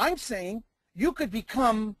 I'm saying you could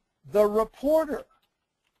become the reporter.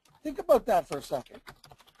 Think about that for a second.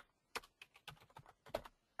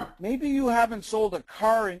 Maybe you haven't sold a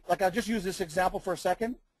car, like I'll just use this example for a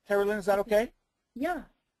second. Terry Lynn, is that okay? Yeah.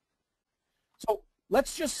 So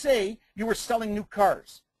let's just say you were selling new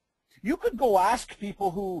cars. You could go ask people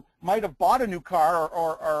who might have bought a new car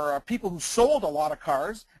or people who sold a lot of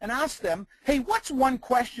cars and ask them, hey, what's one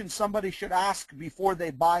question somebody should ask before they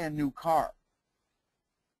buy a new car?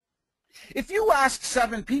 If you asked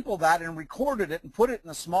 7 people that and recorded it and put it in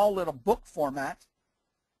a small little book format,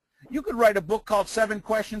 you could write a book called 7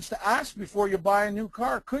 Questions to Ask Before You Buy a New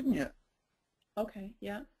Car, couldn't you? Okay,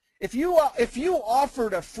 yeah. If you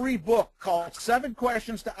offered a free book called 7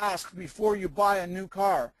 Questions to Ask Before You Buy a New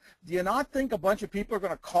Car, do you not think a bunch of people are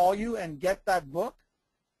going to call you and get that book?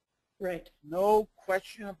 Right. No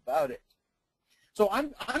question about it. So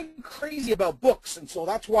I'm crazy about books, and so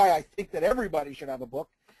that's why I think that everybody should have a book.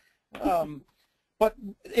 But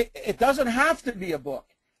it doesn't have to be a book.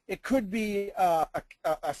 It could be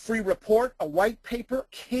a free report, a white paper,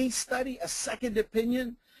 case study, a second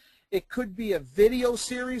opinion. It could be a video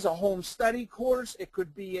series, a home study course. It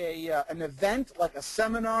could be an event like a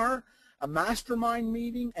seminar, a mastermind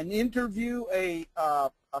meeting, an interview, a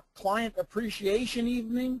client appreciation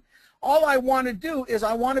evening. All I want to do is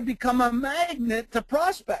I want to become a magnet to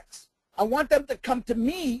prospects. I want them to come to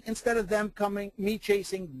me instead of me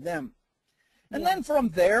chasing them. And then from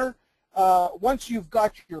there, once you've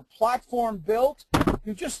got your platform built,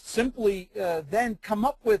 you just simply then come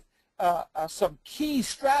up with some key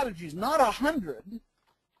strategies, not 100,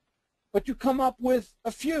 but you come up with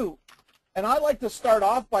a few. And I like to start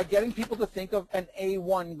off by getting people to think of an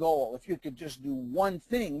A1 goal. If you could just do one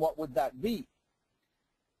thing, what would that be?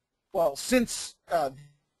 Well, since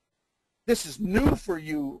this is new for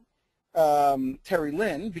you, Terry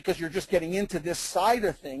Lynn, because you're just getting into this side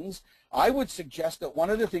of things, I would suggest that one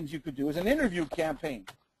of the things you could do is an interview campaign.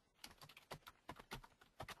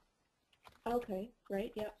 Okay,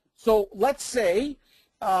 right, yeah. So let's say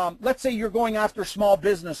you're going after small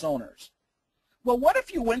business owners. Well, what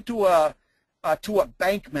if you went to a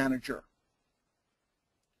bank manager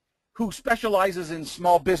who specializes in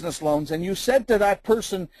small business loans, and you said to that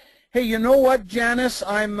person, hey, you know what, Janice,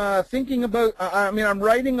 I'm thinking about, I'm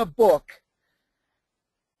writing a book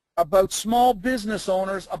about small business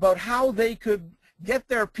owners, about how they could get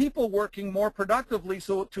their people working more productively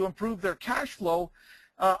so to improve their cash flow.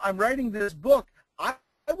 I'm writing this book. I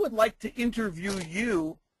would like to interview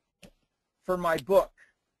you for my book.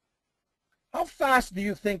 How fast do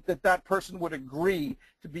you think that that person would agree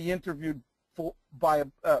to be interviewed by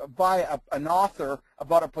an author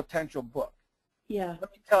about a potential book? Yeah.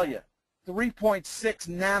 Let me tell you, 3.6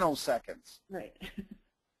 nanoseconds. Right.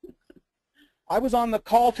 I was on the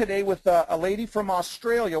call today with a lady from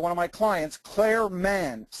Australia, one of my clients, Claire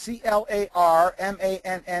Mann,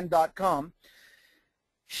 CLARMANN.com.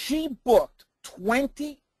 She booked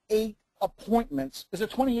 28 appointments. Is it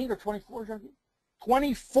 28 or 24, Gerry?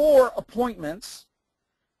 24 appointments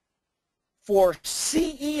for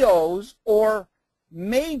CEOs or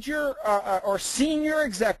major or senior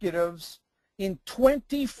executives in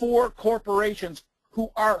 24 corporations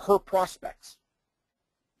who are her prospects.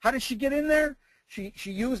 How did she get in there? She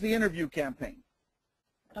used the interview campaign.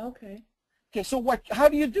 Okay. Okay, so how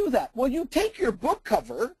do you do that? Well, you take your book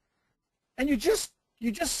cover and you just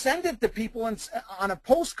send it to people and on a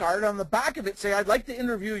postcard. On the back of it, say, I'd like to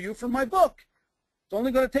interview you for my book. It's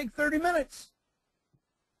only going to take 30 minutes.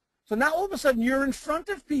 So now all of a sudden you're in front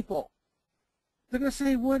of people. They're going to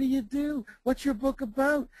say, what do you do? What's your book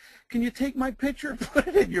about? Can you take my picture and put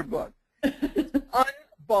it in your book? It's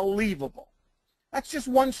unbelievable. That's just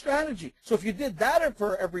one strategy. So if you did that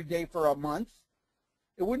for every day for a month,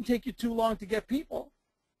 it wouldn't take you too long to get people.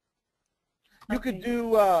 You could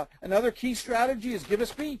do another key strategy is give a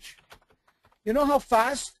speech. You know how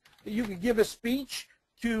fast you could give a speech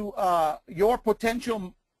to your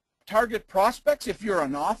potential target prospects if you're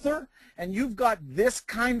an author and you've got this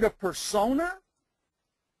kind of persona?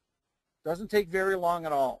 Doesn't take very long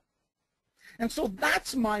at all. And so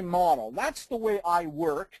that's my model. That's the way I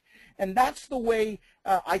work, and that's the way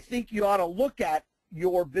I think you ought to look at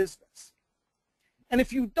your business. And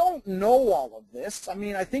if you don't know all of this, I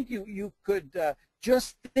mean, I think you could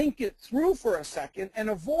just think it through for a second and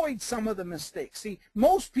avoid some of the mistakes. See,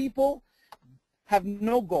 most people have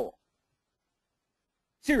no goal.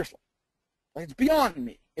 Seriously. It's beyond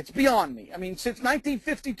me. It's beyond me. I mean, since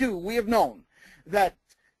 1952, we have known that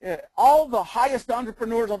all the highest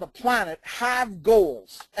entrepreneurs on the planet have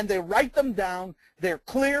goals, and they write them down. They're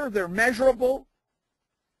clear. They're measurable.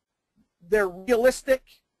 They're realistic.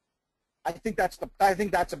 I think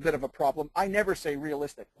that's a bit of a problem. I never say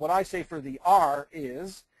realistic. What I say for the R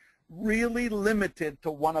is really limited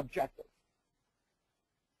to one objective.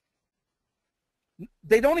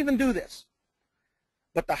 They don't even do this.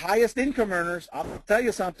 But the highest income earners, I'll tell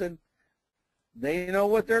you something, they know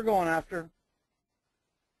what they're going after.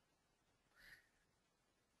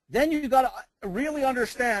 Then you've got to really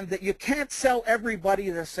understand that you can't sell everybody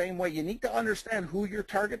the same way. You need to understand who your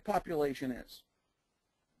target population is.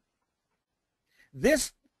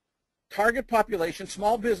 This target population,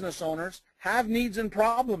 small business owners, have needs and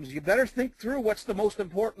problems. You better think through what's the most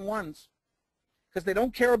important ones, because they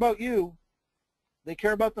don't care about you. They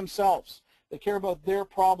care about themselves. They care about their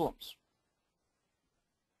problems.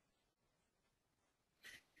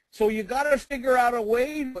 So you got to figure out a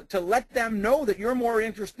way to let them know that you're more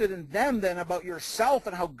interested in them than about yourself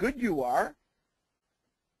and how good you are.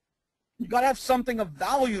 You got to have something of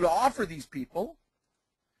value to offer these people.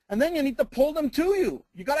 And then you need to pull them to you.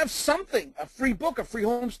 You got to have something, a free book, a free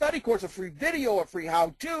home study course, a free video, a free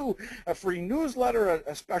how-to, a free newsletter,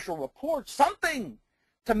 a special report, something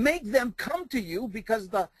to make them come to you, because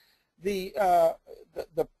the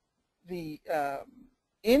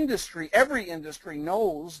industry, every industry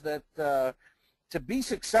knows that to be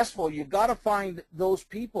successful, you got to find those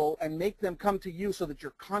people and make them come to you so that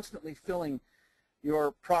you're constantly filling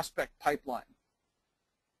your prospect pipeline.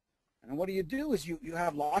 And what you do is you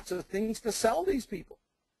have lots of things to sell these people.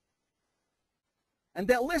 And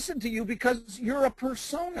they'll listen to you because you're a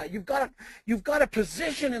persona. You've got a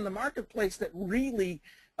position in the marketplace that really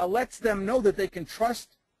lets them know that they can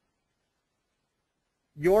trust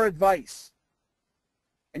your advice.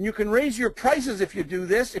 And you can raise your prices if you do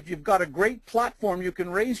this. If you've got a great platform, you can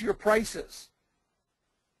raise your prices.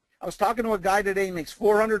 I was talking to a guy today, he makes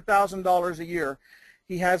 $400,000 a year.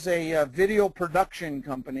 He has a video production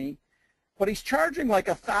company, but he's charging like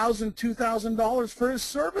 $1,000, $2,000 for his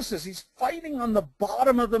services. He's fighting on the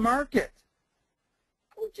bottom of the market.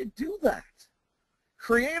 How would you do that?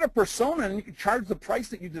 Create a persona and you can charge the price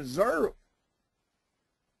that you deserve.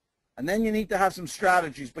 And then you need to have some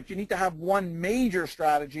strategies, but you need to have one major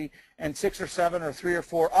strategy and 6 or 7 or 3 or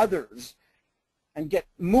 4 others and get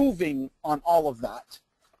moving on all of that.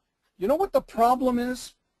 You know what the problem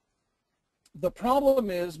is? The problem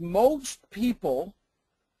is most people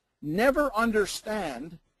never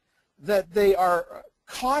understand that they are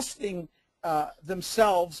costing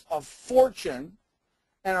themselves a fortune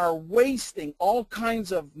and are wasting all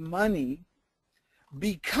kinds of money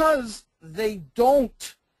because they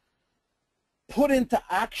don't put into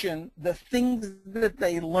action the things that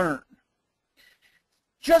they learn.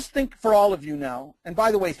 Just think for all of you now, and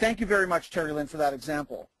by the way, thank you very much, Terry Lynn, for that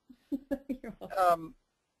example.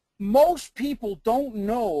 Most people don't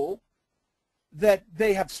know that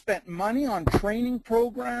they have spent money on training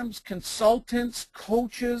programs, consultants,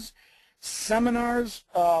 coaches, seminars,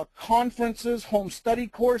 conferences, home study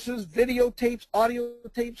courses, videotapes, audio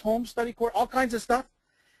tapes, home study course, all kinds of stuff,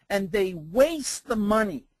 and they waste the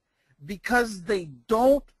money because they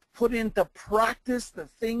don't put into practice the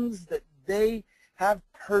things that they have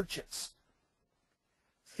purchased.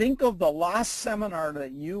 Think of the last seminar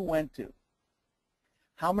that you went to.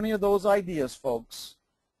 How many of those ideas, folks,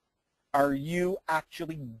 are you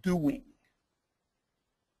actually doing?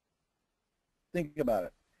 Think about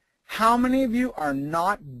it. How many of you are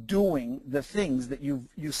not doing the things that you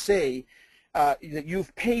say that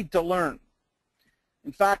you've paid to learn?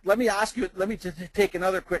 In fact, let me ask you, let me take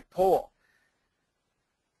another quick poll.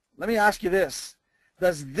 Let me ask you this.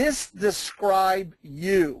 Does this describe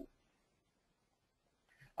you?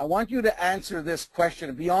 I want you to answer this question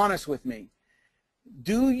and be honest with me.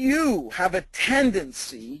 Do you have a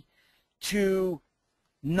tendency to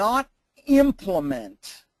not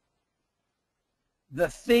implement the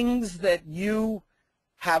things that you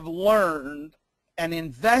have learned and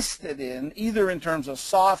invested in, either in terms of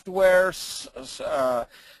software,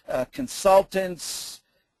 consultants,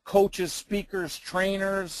 coaches, speakers,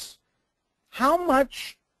 trainers? How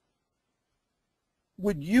much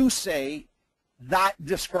would you say that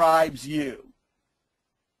describes you?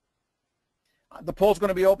 The poll's going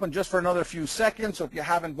to be open just for another few seconds, so if you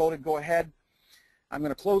haven't voted, go ahead. I'm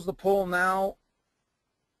going to close the poll now.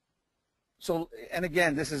 So, and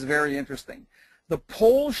again, this is very interesting. The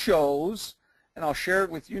poll shows, and I'll share it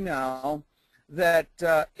with you now, that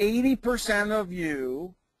 80% of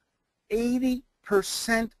you, 80%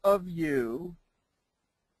 of you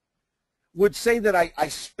would say that I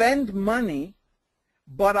spend money,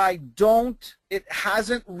 but I don't, it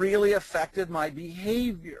hasn't really affected my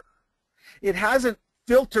behavior. It hasn't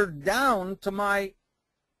filtered down to my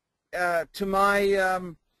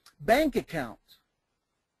bank account.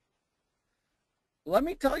 Let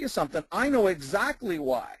me tell you something. I know exactly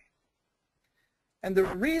why. And the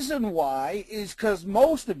reason why is because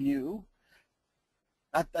most of you,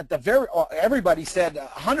 at the very, everybody said,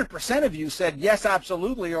 100% of you said yes,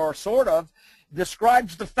 absolutely, or sort of,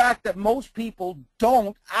 describes the fact that most people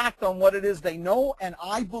don't act on what it is they know, and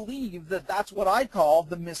I believe that that's what I call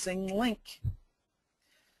the missing link.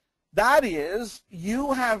 That is,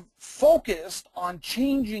 you have focused on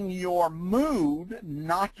changing your mood,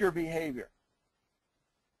 not your behavior.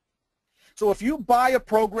 So if you buy a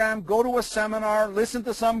program, go to a seminar, listen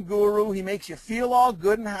to some guru, he makes you feel all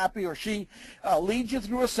good and happy, or she leads you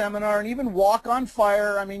through a seminar, and even walk on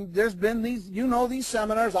fire. I mean, there's been these, you know, these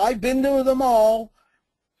seminars. I've been to them all.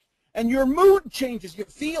 And your mood changes. You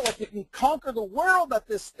feel like you can conquer the world at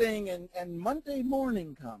this thing, and Monday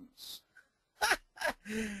morning comes.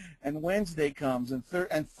 And Wednesday comes, and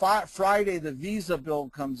Friday the Visa bill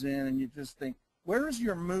comes in, and you just think, where is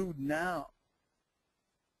your mood now?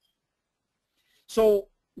 So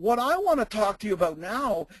what I want to talk to you about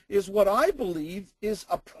now is what I believe is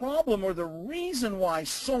a problem, or the reason why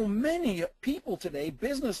so many people today,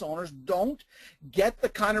 business owners, don't get the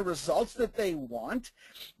kind of results that they want.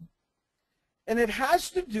 And it has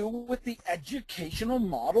to do with the educational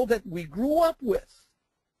model that we grew up with.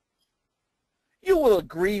 You will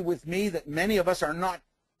agree with me that many of us are not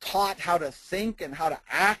taught how to think and how to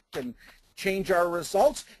act and change our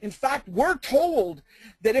results. In fact, we're told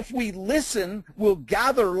that if we listen, we'll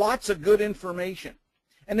gather lots of good information.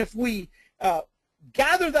 And if we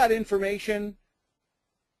gather that information,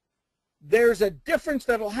 there's a difference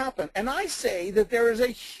that'll happen. And I say that there is a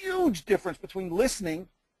huge difference between listening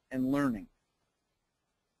and learning.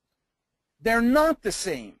 They're not the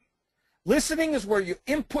same. Listening is where you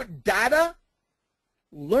input data.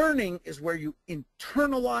 Learning is where you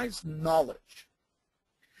internalize knowledge.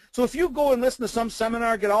 So if you go and listen to some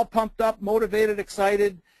seminar, get all pumped up, motivated,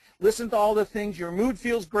 excited, listen to all the things, your mood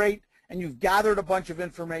feels great, and you've gathered a bunch of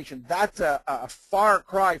information, that's a far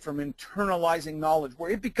cry from internalizing knowledge,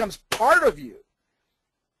 where it becomes part of you.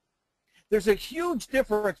 There's a huge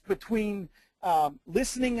difference between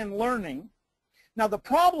listening and learning. Now the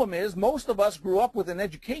problem is most of us grew up with an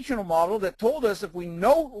educational model that told us if we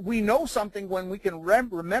know something when we can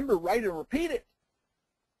remember, write, and repeat it.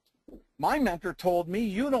 My mentor told me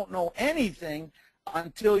you don't know anything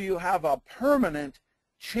until you have a permanent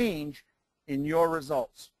change in your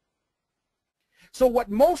results. So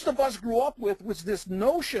what most of us grew up with was this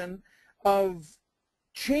notion of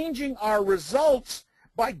changing our results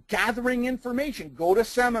by gathering information. Go to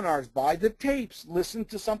seminars, buy the tapes, listen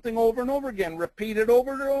to something over and over again, repeat it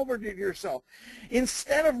over and over to yourself,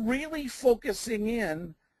 instead of really focusing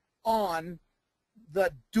in on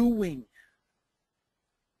the doing.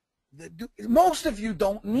 Most of you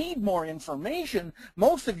don't need more information.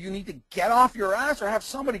 Most of you need to get off your ass or have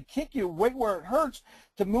somebody kick you right where it hurts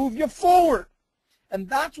to move you forward. And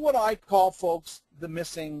that's what I call, folks, the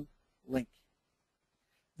missing link.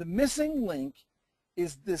 The missing link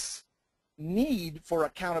is this need for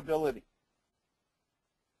accountability.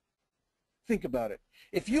 Think about it.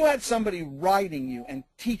 If you had somebody writing you and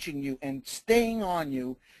teaching you and staying on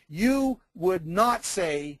you, you would not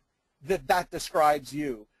say that that describes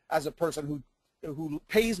you as a person who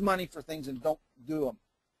pays money for things and don't do them.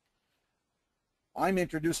 I'm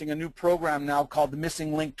introducing a new program now called the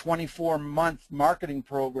Missing Link 24-month marketing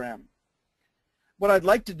program. What I'd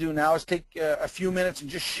like to do now is take a few minutes and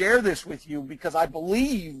just share this with you, because I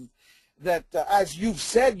believe that, as you've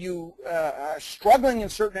said, you are struggling in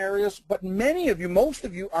certain areas, but many of you, most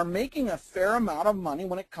of you, are making a fair amount of money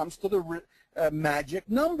when it comes to the magic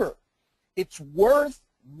number. It's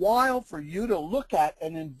worthwhile for you to look at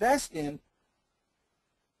and invest in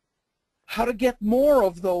how to get more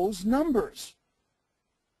of those numbers.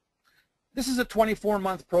 This is a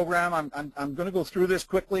 24-month program. I'm going to go through this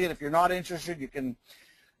quickly, and if you're not interested, you can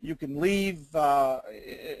leave. You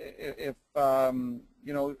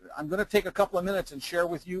know, I'm going to take a couple of minutes and share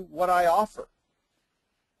with you what I offer.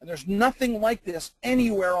 And there's nothing like this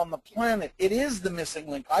anywhere on the planet. It is the missing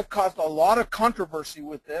link. I've caused a lot of controversy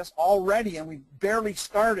with this already, and we've barely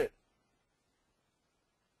started.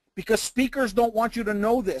 Because speakers don't want you to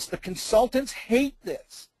know this. The consultants hate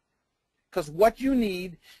this. Because what you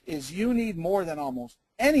need is, you need more than almost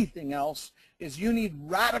anything else, is you need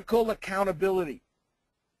radical accountability,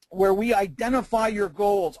 where we identify your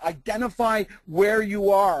goals, identify where you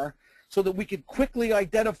are, so that we can quickly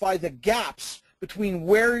identify the gaps between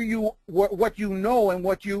where you, what you know and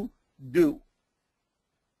what you do.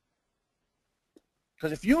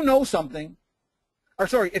 Because if you know something,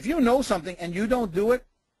 if you know something and you don't do it,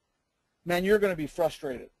 man, you're going to be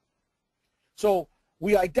frustrated. So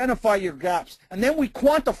we identify your gaps, and then we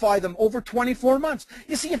quantify them over 24 months.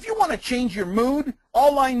 You see, if you want to change your mood,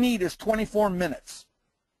 all I need is 24 minutes.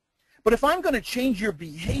 But if I'm going to change your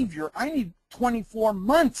behavior, I need 24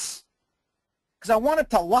 months, because I want it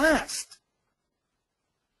to last.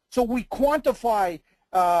 So we quantify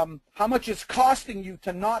how much it's costing you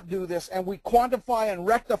to not do this, and we quantify and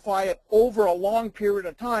rectify it over a long period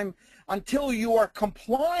of time until you are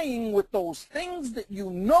complying with those things that you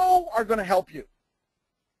know are going to help you.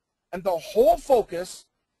 And the whole focus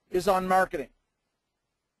is on marketing.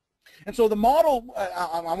 And so the model,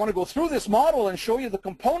 I want to go through this model and show you the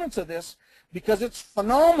components of this, because it's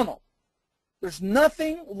phenomenal. There's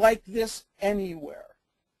nothing like this anywhere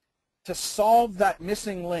to solve that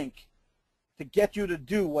missing link, to get you to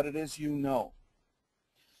do what it is you know.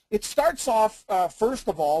 It starts off, first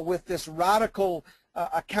of all, with this radical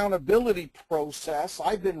accountability process.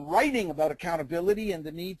 I've been writing about accountability and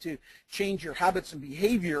the need to change your habits and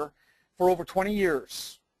behavior for over 20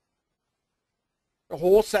 years. A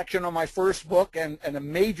whole section on my first book and a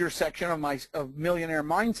major section of Millionaire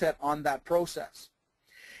Mindset on that process.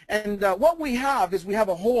 And what we have is we have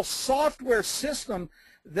a whole software system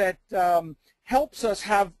that helps us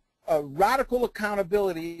have a radical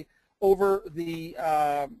accountability over the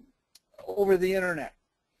internet.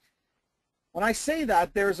 When I say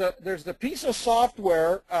that, there's a piece of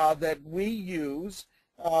software that we use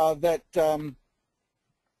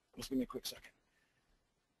just give me a quick second.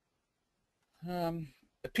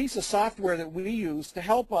 A piece of software that we use to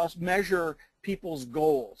help us measure people's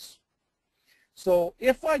goals. So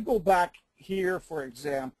if I go back here, for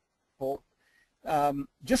example,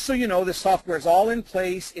 just so you know, this software is all in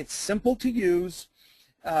place. It's simple to use.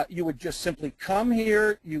 You would just simply come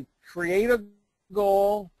here, you create a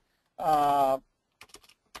goal,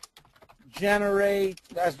 generate,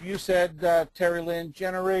 as you said, Terry Lynn,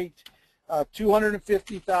 generate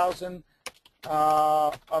 250,000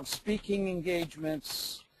 of speaking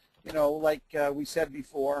engagements, you know, like we said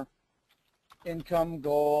before. Income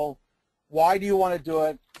goal. Why do you want to do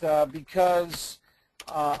it? Because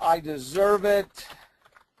I deserve it,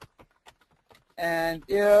 and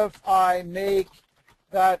if I make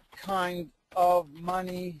that kind of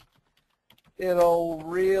money, it'll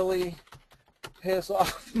really piss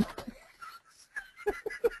off my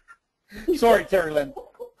Sorry, Terry Lynn.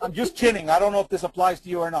 I'm just kidding. I don't know if this applies to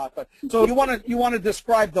you or not. But so you want to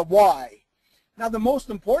describe the why. Now the most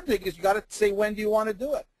important thing is you got to say, when do you want to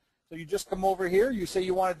do it? So you just come over here. You say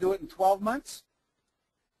you want to do it in 12 months.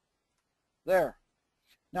 There.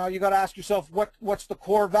 Now you got to ask yourself, what's the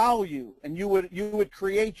core value? And you would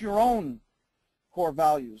create your own core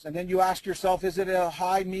values. And then you ask yourself, is it a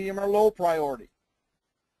high, medium, or low priority?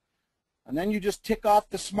 And then you just tick off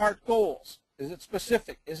the SMART goals. Is it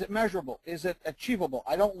specific? Is it measurable? Is it achievable?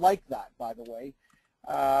 I don't like that, by the way.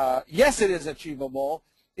 Yes, it is achievable.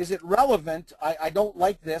 Is it relevant? I don't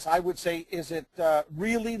like this. I would say, is it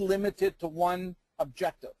really limited to one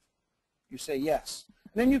objective? You say yes.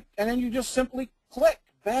 And then you just simply click.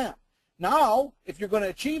 Bam. Now, if you're going to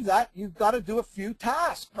achieve that, you've got to do a few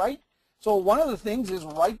tasks, right? So one of the things is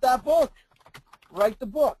write that book. Write the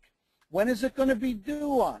book. When is it going to be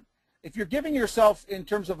due on? If you're giving yourself, in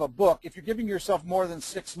terms of a book, if you're giving yourself more than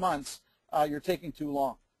 6 months, you're taking too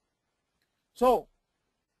long. So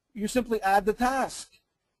you simply add the task.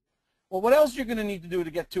 Well, what else are you going to need to do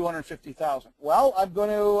to get 250,000? Well, I'm going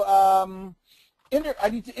to, I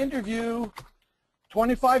need to interview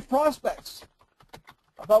 25 prospects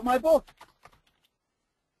about my book.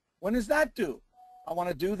 When is that due? I want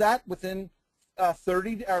to do that within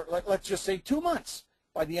 30, or let's just say 2 months,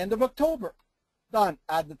 by the end of October. Done.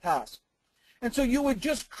 Add the task. And so you would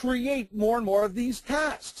just create more and more of these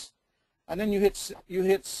tasks. And then you hit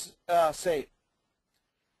save.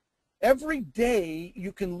 Every day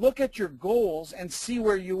you can look at your goals and see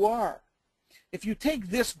where you are. If you take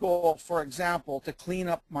this goal, for example, to clean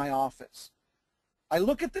up my office, I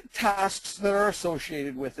look at the tasks that are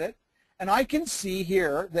associated with it, and I can see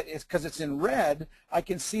here that it's, because it's in red, I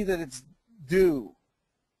can see that it's due.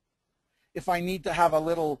 If I need to have a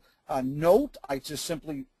little note, I just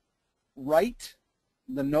simply write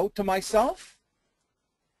the note to myself.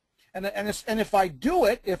 And if I do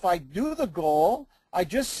it, if I do the goal, I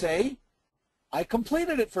just say, I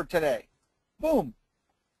completed it for today. Boom,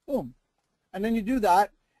 boom. And then you do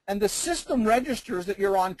that, and the system registers that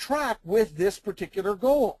you're on track with this particular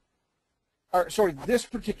goal. Or, sorry, this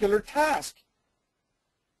particular task.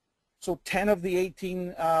 So 10 of the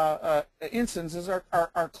 18 instances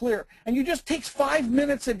are clear. And you just takes 5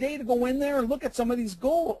 minutes a day to go in there and look at some of these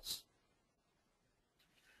goals.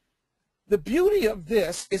 The beauty of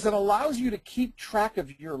this is it allows you to keep track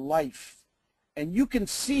of your life. And you can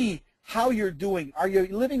see how you're doing. Are you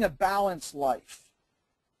living a balanced life?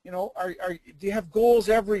 You know, do you have goals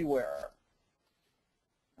everywhere?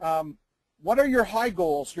 What are your high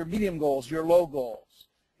goals, your medium goals, your low goals?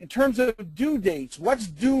 In terms of due dates, what's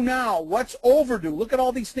due now? What's overdue? Look at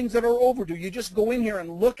all these things that are overdue. You just go in here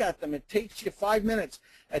and look at them. It takes you 5 minutes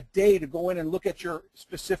a day to go in and look at your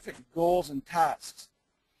specific goals and tasks.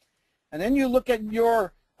 And then you look at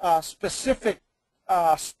your specific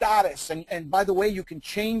status. And by the way, you can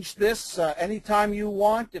change this anytime you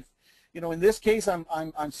want. If you know, in this case,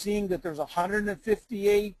 I'm seeing that there's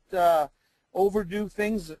 158 overdue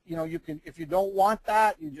things. You know, you can, if you don't want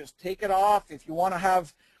that, you just take it off. If you want to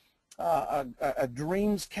have a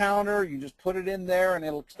dreams counter, you just put it in there and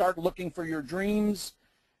it'll start looking for your dreams.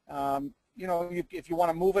 You know, if you want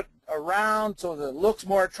to move it around so that it looks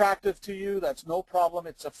more attractive to you, that's no problem.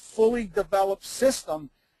 It's a fully developed system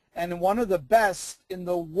and one of the best in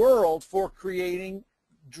the world for creating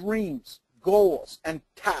dreams, goals, and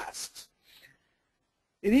tasks.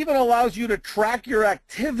 It even allows you to track your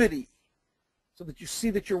activity so that you see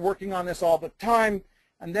that you're working on this all the time.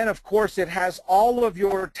 And then, of course, it has all of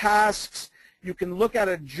your tasks. You can look at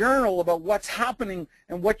a journal about what's happening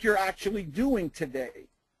and what you're actually doing today.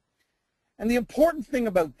 And the important thing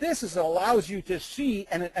about this is it allows you to see,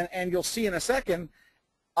 and you'll see in a second,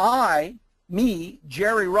 me,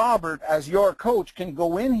 Gerry Robert, as your coach, can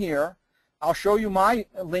go in here. I'll show you my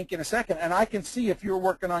link in a second, and I can see if you're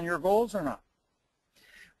working on your goals or not.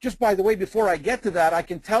 just by the way, before I get to that, I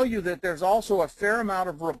can tell you that there's also a fair amount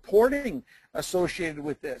of reporting associated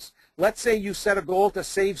with this. Let's say you set a goal to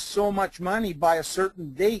save so much money by a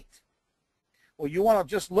certain date. Well, you want to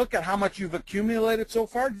just look at how much you've accumulated so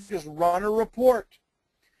far. Just run a report.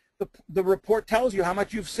 The report tells you how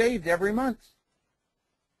much you've saved every month.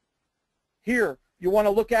 Here, you want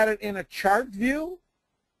to look at it in a chart view.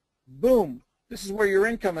 Boom. This is where your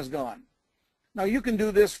income has gone. Now, you can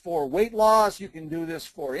do this for weight loss. You can do this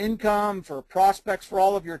for income, for prospects, for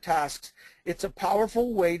all of your tasks. It's a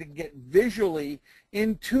powerful way to get visually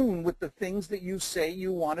in tune with the things that you say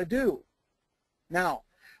you want to do. Now,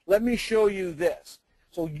 let me show you this.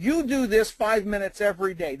 So you do this 5 minutes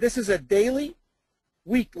every day. This is a daily,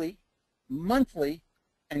 weekly, monthly,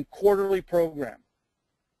 and quarterly program.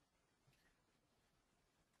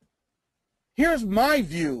 Here's my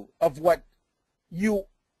view of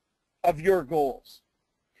your goals.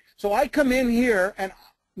 So I come in here, and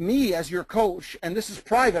me as your coach, and this is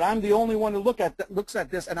private, I'm the only one who looks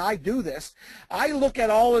at this, and I do this. I look at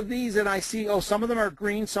all of these and I see, oh, some of them are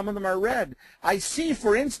green, some of them are red. I see,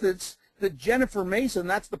 for instance, that Jennifer Mason,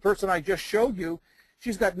 that's the person I just showed you,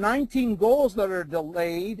 she's got 19 goals that are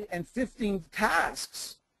delayed and 15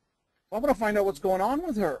 tasks. So I want to find out what's going on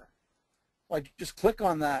with her. Like, just click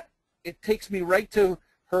on that. It takes me right to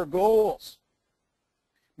her goals.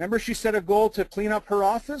 Remember, she set a goal to clean up her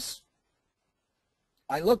office?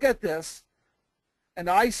 I look at this and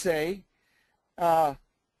I say,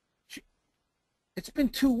 it's been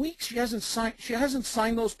 2 weeks. She hasn't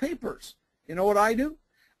signed those papers. You know what I do?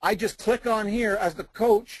 I just click on here as the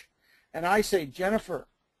coach and I say, Jennifer,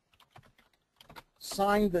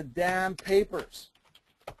 sign the damn papers.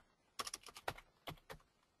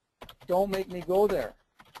 Don't make me go there.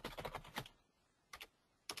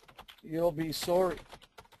 You'll be sorry.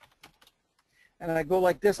 And I go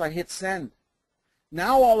like this, I hit send.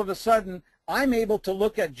 Now all of a sudden, I'm able to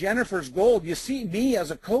look at Jennifer's goal. You see, me as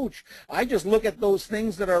a coach, I just look at those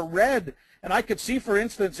things that are red, and I could see, for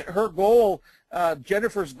instance, her goal,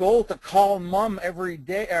 Jennifer's goal to call mom every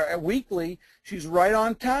day, weekly. She's right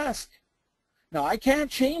on task. Now, I can't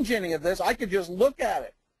change any of this. I could just look at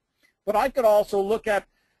it. But I could also look at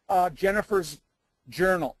Jennifer's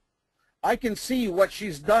journal. I can see what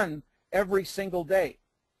she's done every single day.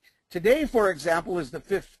 Today, for example, is the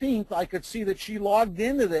 15th. I could see that she logged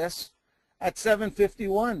into this at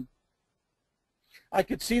 7:51. I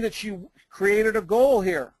could see that she created a goal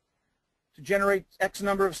here to generate X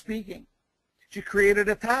number of speaking. She created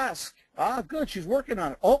a task. Ah, good, she's working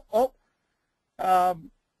on it.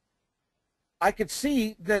 I could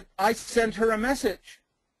see that I sent her a message.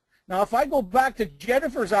 Now, if I go back to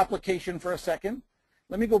Jennifer's application for a second,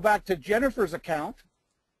 let me go back to Jennifer's account.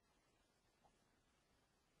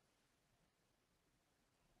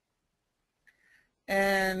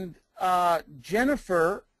 And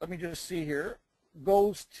Jennifer, let me just see here,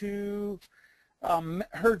 goes to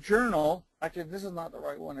her journal. Actually, this is not the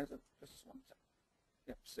right one, is it? Just one second.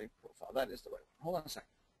 Yep, save profile. That is the right one. Hold on a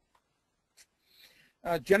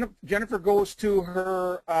second. Jennifer goes to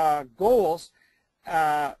her goals,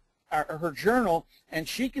 her journal, and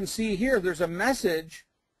she can see here there's a message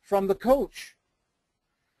from the coach.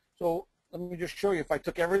 So let me just show you. If I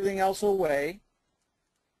took everything else away,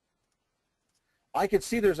 I could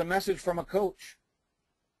see there's a message from a coach.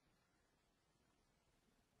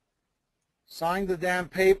 Sign the damn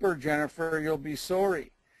paper, Jennifer, you'll be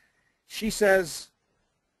sorry. She says,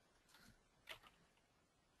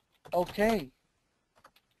 okay,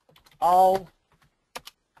 I'll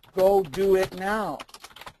go do it now.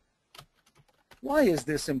 Why is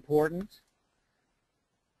this important?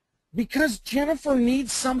 Because Jennifer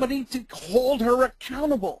needs somebody to hold her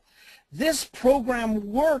accountable. This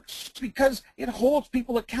program works because it holds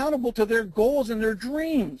people accountable to their goals and their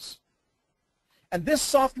dreams. And this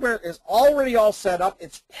software is already all set up.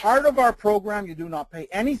 It's part of our program. You do not pay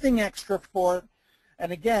anything extra for it.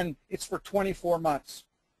 And again, it's for 24 months.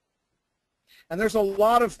 And there's a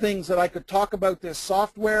lot of things that I could talk about this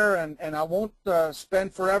software, and I won't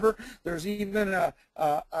spend forever. There's even an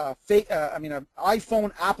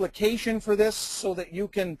iPhone application for this so that you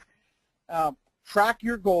can track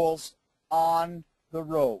your goals on the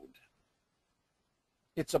road.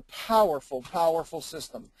 It's a powerful, powerful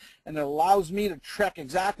system, and it allows me to track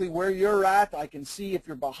exactly where you're at. I can see if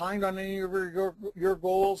you're behind on any of your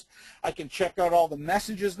goals. I can check out all the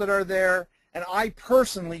messages that are there, and I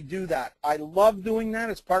personally do that. I love doing that.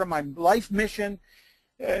 It's part of my life mission,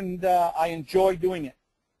 and I enjoy doing it.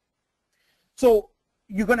 So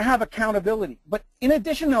you're going to have accountability, but in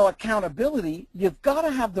addition to accountability, you've got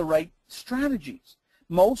to have the right strategies.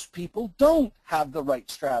 Most people don't have the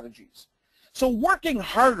right strategies. So working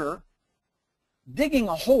harder, digging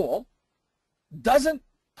a hole, doesn't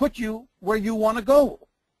put you where you want to go.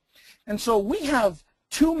 And so we have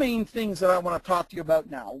two main things that I want to talk to you about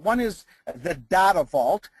now. One is the data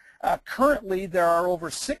vault. Currently, there are over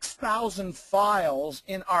 6,000 files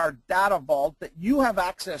in our data vault that you have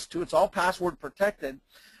access to. It's all password protected,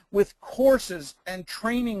 with courses and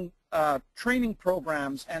training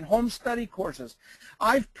programs and home study courses.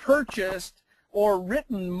 I've purchased or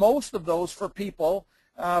written most of those for people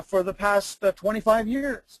for the past 25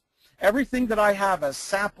 years. Everything that I have as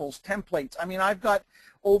samples, templates. I mean, I've got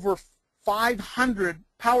over 500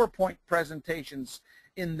 PowerPoint presentations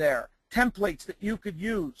in there, templates that you could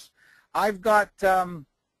use. I've got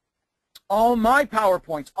all my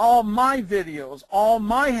PowerPoints, all my videos, all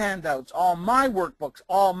my handouts, all my workbooks,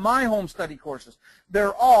 all my home study courses.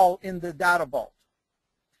 They're all in the data vault.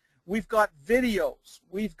 We've got videos.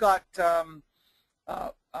 We've got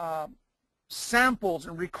samples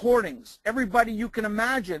and recordings. Everybody you can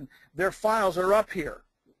imagine, their files are up here,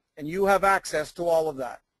 and you have access to all of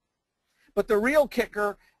that. But the real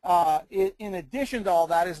kicker, in addition to all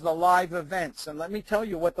that, is the live events. And let me tell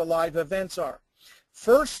you what the live events are.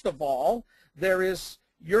 First of all,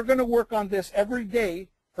 you're going to work on this every day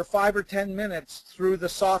for 5 or 10 minutes through the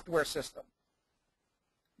software system.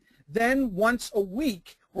 Then once a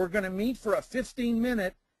week, we're going to meet for a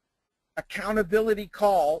 15-minute accountability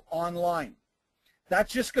call online.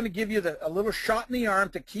 That's just going to give you a little shot in the arm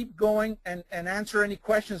to keep going and answer any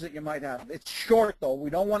questions that you might have. It's short, though. We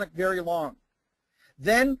don't want it very long.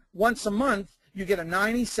 Then once a month, you get a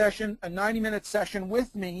 90-minute session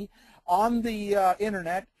with me on the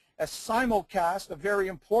internet, a simulcast, a very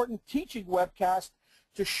important teaching webcast,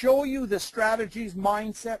 to show you the strategies,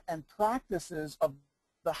 mindset, and practices of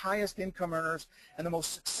the highest income earners and the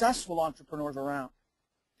most successful entrepreneurs around.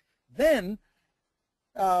 Then,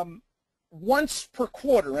 once per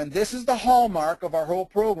quarter, and this is the hallmark of our whole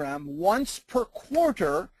program, once per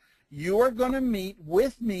quarter, you are going to meet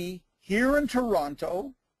with me here in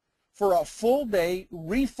Toronto for a full-day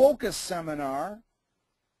refocus seminar,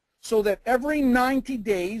 so that every 90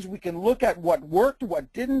 days we can look at what worked,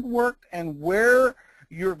 what didn't work, and where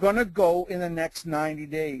you're going to go in the next 90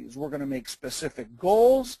 days. We're going to make specific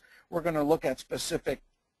goals. We're going to look at specific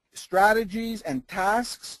strategies and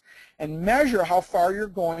tasks and measure how far you're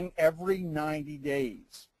going every 90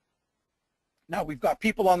 days. Now, we've got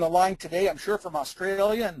people on the line today, I'm sure, from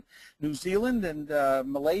Australia and New Zealand and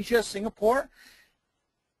Malaysia, Singapore.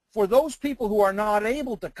 For those people who are not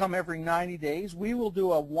able to come every 90 days, we will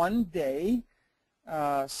do a one-day,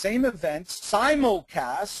 same event,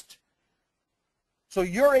 simulcast, so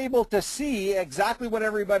you're able to see exactly what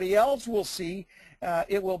everybody else will see.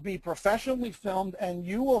 It will be professionally filmed, and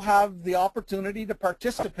you will have the opportunity to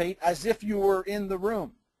participate as if you were in the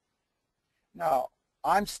room. Now,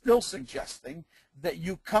 I'm still suggesting that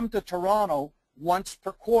you come to Toronto once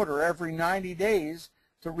per quarter, every 90 days,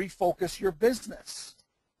 to refocus your business.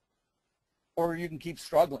 Or you can keep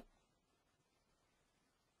struggling.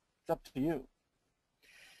 It's up to you.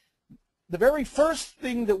 The very first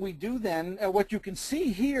thing that we do then, what you can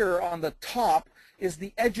see here on the top, is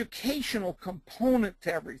the educational component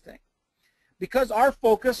to everything. Because our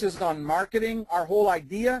focus is on marketing, our whole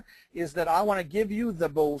idea is that I want to give you the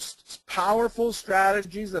most powerful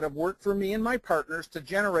strategies that have worked for me and my partners to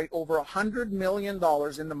generate over $100 million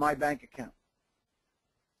into my bank account.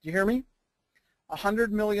 Do you hear me?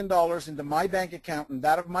 $100 million into my bank account and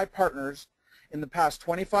that of my partners in the past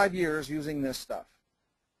 25 years using this stuff.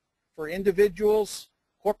 For individuals,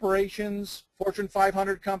 corporations, Fortune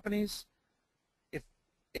 500 companies,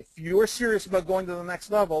 if you are serious about going to the next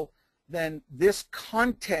level, then this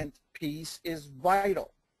content piece is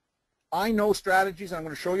vital. I know strategies, and I'm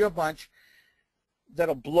going to show you a bunch,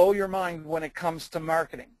 that'll blow your mind when it comes to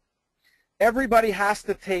marketing. Everybody has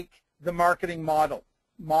to take the marketing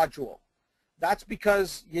module. That's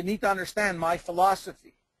because you need to understand my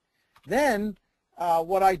philosophy. Then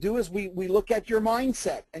what I do is we look at your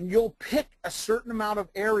mindset, and you'll pick a certain amount of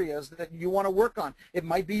areas that you want to work on. It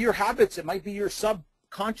might be your habits. It might be your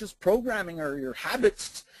subconscious programming or your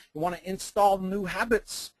habits. You want to install new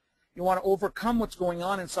habits. You want to overcome what's going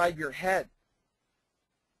on inside your head.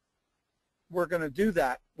 We're going to do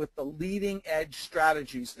that with the leading edge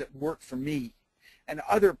strategies that work for me and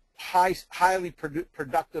other highly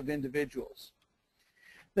productive individuals.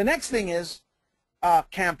 The next thing is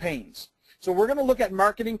campaigns. So we're going to look at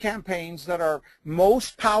marketing campaigns that are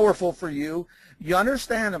most powerful for you. You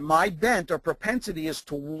understand that my bent or propensity is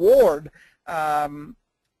toward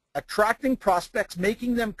attracting prospects,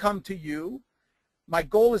 making them come to you. My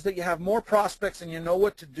goal is that you have more prospects than you know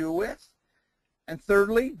what to do with. And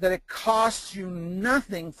thirdly, that it costs you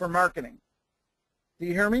nothing for marketing. Do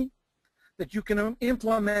you hear me? That you can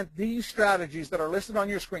implement these strategies that are listed on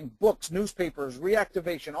your screen, books, newspapers,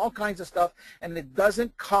 reactivation, all kinds of stuff, and it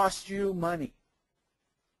doesn't cost you money.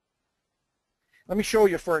 Let me show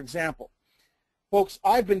you, for example. Folks,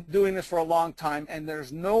 I've been doing this for a long time, and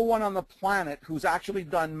there's no one on the planet who's actually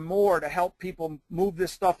done more to help people move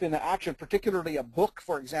this stuff into action, particularly a book,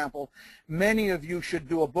 for example. Many of you should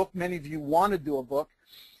do a book. Many of you want to do a book.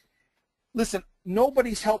 Listen,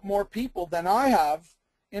 nobody's helped more people than I have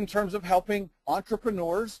in terms of helping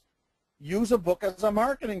entrepreneurs use a book as a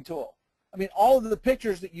marketing tool. I mean, all of the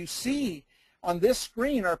pictures that you see on this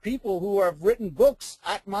screen are people who have written books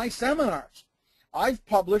at my seminars. I've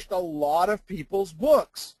published a lot of people's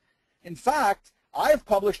books. In fact, I've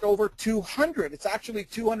published over 200. It's actually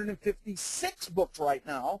 256 books right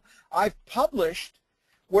now I've published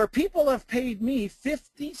where people have paid me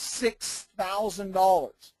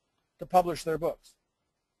 $56,000 to publish their books.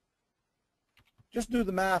 Just do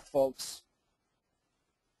the math, folks.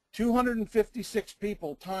 256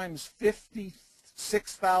 people times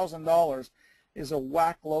 $56,000 is a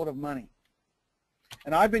whack load of money.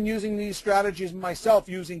 And I've been using these strategies myself,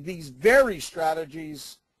 using these very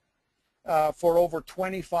strategies for over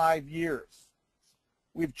 25 years.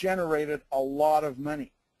 We've generated a lot of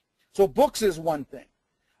money. So books is one thing.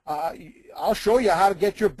 I'll show you how to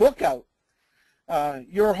get your book out.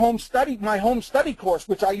 Your home study, my home study course,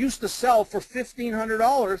 which I used to sell for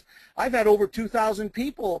 $1,500, I've had over 2,000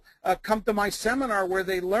 people come to my seminar where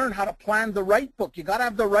they learn how to plan the right book. You got to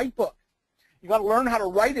have the right book. You got to learn how to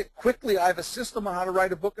write it quickly. I have a system on how to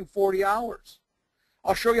write a book in 40 hours.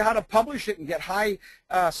 I'll show you how to publish it and get high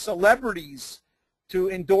celebrities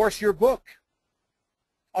to endorse your book.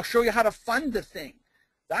 I'll show you how to fund the thing.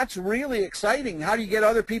 That's really exciting. How do you get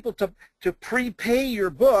other people to prepay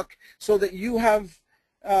your book so that you have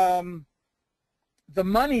the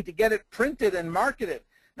money to get it printed and marketed?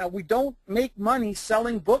 Now, we don't make money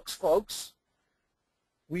selling books, folks.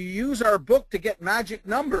 We use our book to get magic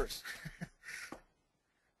numbers.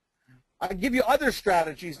 I give you other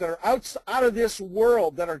strategies that are out of this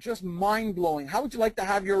world that are just mind-blowing. How would you like to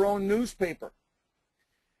have your own newspaper?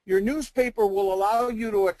 Your newspaper will allow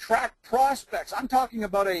you to attract prospects. I'm talking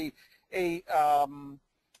about a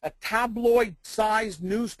tabloid-sized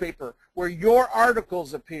newspaper where your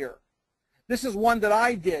articles appear. This is one that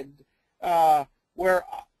I did where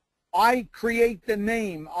I create the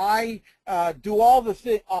name. I do all the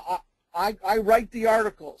things. I write the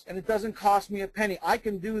articles, and it doesn't cost me a penny. I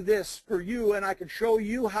can do this for you, and I can show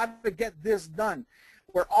you how to get this done,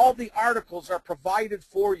 where all the articles are provided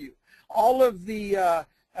for you. All of the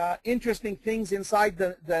interesting things inside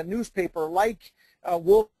the newspaper, like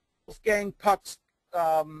Wolfgang Puck's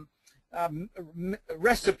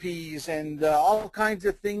recipes and all kinds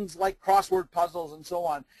of things like crossword puzzles and so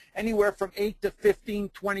on, anywhere from 8 to 15,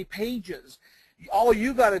 20 pages. All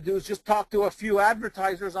you got to do is just talk to a few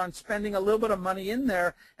advertisers on spending a little bit of money in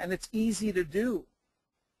there, and it's easy to do.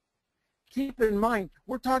 Keep in mind,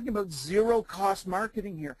 we're talking about zero-cost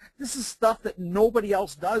marketing here. This is stuff that nobody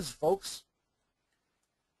else does, folks.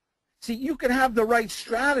 See, you can have the right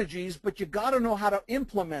strategies, but you got to know how to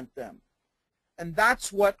implement them. And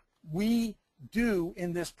that's what we do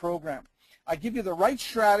in this program. I give you the right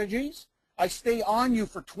strategies. I stay on you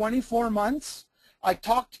for 24 months. I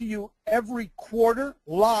talk to you every quarter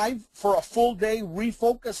live for a full day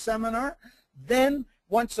refocus seminar. Then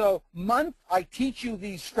once a month, I teach you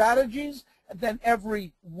these strategies. And then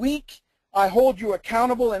every week, I hold you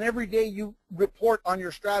accountable, and every day you report on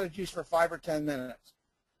your strategies for 5 or 10 minutes.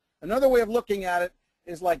 Another way of looking at it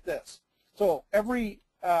is like this. So the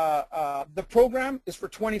program is for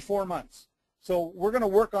 24 months. So we're going to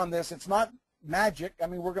work on this. It's not magic. I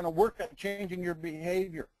mean, we're going to work at changing your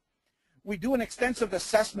behavior. We do an extensive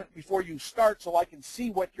assessment before you start so I can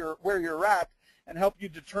see where you're at and help you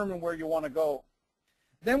determine where you want to go.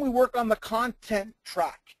 Then we work on the content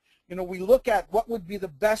track. You know, we look at what would be the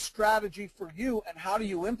best strategy for you and how do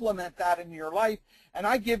you implement that in your life, and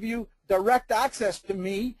I give you direct access to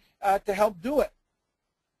me to help do it.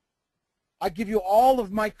 I give you all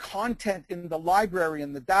of my content in the library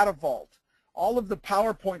and the data vault, all of the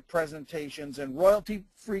PowerPoint presentations and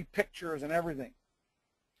royalty-free pictures and everything.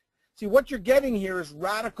 See, what you're getting here is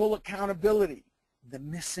radical accountability, the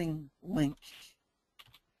missing link.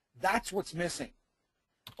 That's what's missing.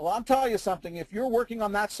 Well, I'll tell you something. If you're working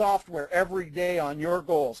on that software every day on your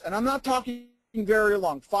goals, and I'm not talking very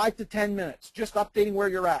long, 5 to 10 minutes, just updating where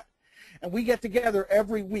you're at, and we get together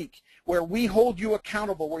every week where we hold you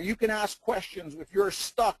accountable, where you can ask questions. If you're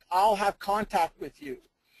stuck, I'll have contact with you.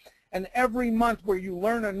 And every month where you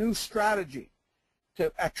learn a new strategy.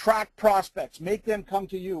 to attract prospects, make them come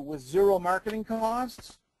to you with zero marketing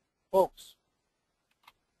costs, folks,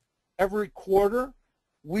 every quarter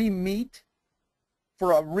we meet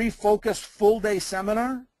for a refocused full-day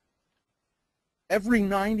seminar. Every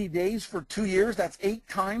 90 days for 2 years, that's 8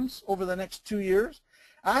 times over the next 2 years.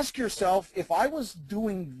 Ask yourself, if I was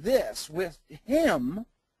doing this with him,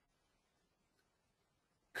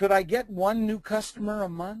 could I get 1 new customer a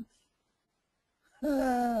month?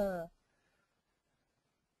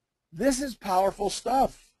 This is powerful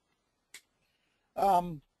stuff.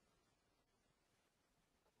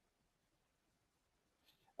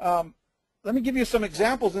 Let me give you some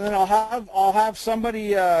examples, and then I'll have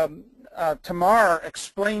somebody, Tamar,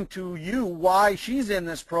 explain to you why she's in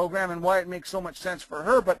this program and why it makes so much sense for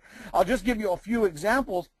her. But I'll just give you a few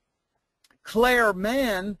examples.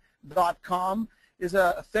 ClaireMann.com is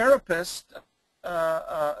a therapist,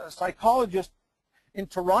 a psychologist in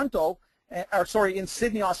Toronto, in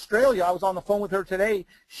Sydney, Australia. I was on the phone with her today.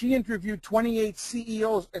 She interviewed 28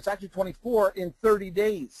 CEOs, it's actually 24, in 30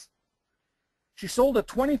 days. She sold a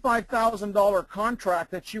 $25,000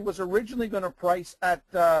 contract that she was originally going to price at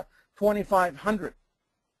 $2,500.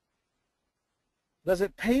 Does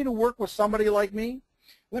it pay to work with somebody like me?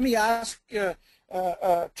 Let me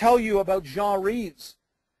tell you about Jean Reeves.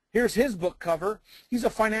 Here's his book cover. He's a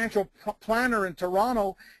financial planner in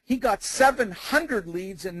Toronto. He got 700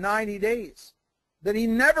 leads in 90 days that he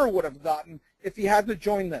never would have gotten if he hadn't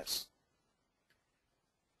joined this.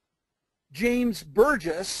 James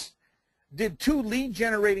Burgess did 2 lead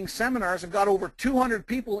generating seminars and got over 200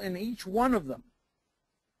 people in each one of them.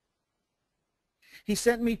 He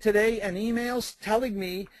sent me today an email telling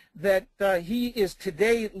me that he is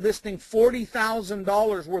today listing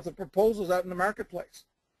 $40,000 worth of proposals out in the marketplace.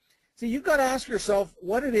 See, you've got to ask yourself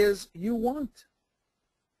what it is you want.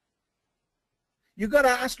 You've got to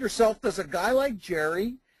ask yourself, does a guy like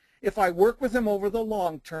Gerry, if I work with him over the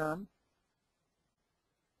long term,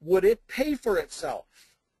 would it pay for itself?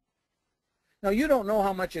 Now, you don't know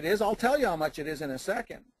how much it is. I'll tell you how much it is in a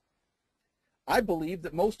second. I believe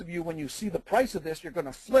that most of you, when you see the price of this, you're going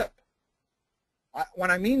to flip. What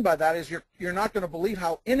I mean by that is you're not going to believe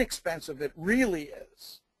how inexpensive it really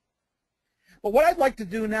is. But what I'd like to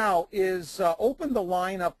do now is open the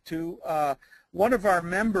line up to one of our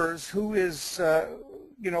members who is,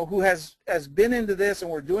 who has been into this,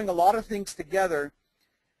 and we're doing a lot of things together.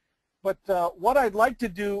 But what I'd like to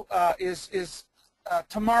do is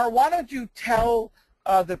Tamar, why don't you tell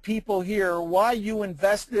the people here why you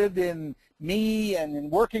invested in me and in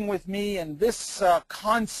working with me and this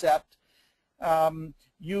concept.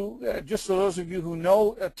 Just so those of you who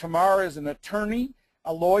know, Tamar is an attorney,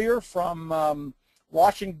 a lawyer from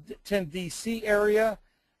Washington, D.C. area.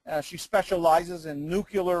 She specializes in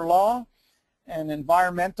nuclear law and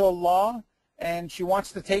environmental law, and she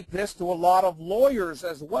wants to take this to a lot of lawyers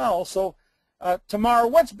as well. So Tamar,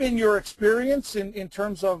 what's been your experience in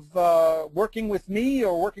terms of working with me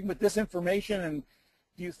or working with this information, and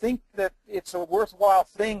do you think that it's a worthwhile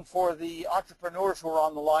thing for the entrepreneurs who are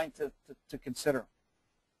on the line to consider?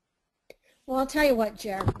 Well, I'll tell you what,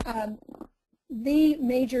 Jer. The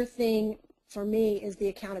major thing for me is the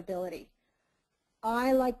accountability.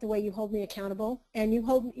 I like the way you hold me accountable, and you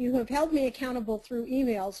have held me accountable through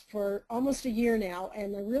emails for almost a year now,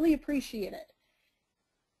 and I really appreciate it.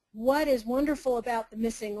 What is wonderful about the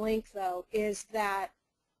missing link, though, is that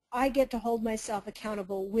I get to hold myself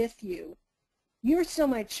accountable with you. You're still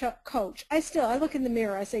my coach. I look in the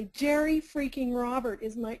mirror, I say, Gerry freaking Robert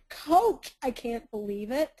is my coach. I can't believe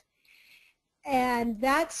it. And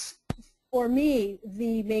that's, for me,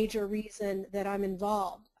 the major reason that I'm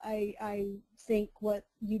involved. I think what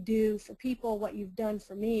you do for people, what you've done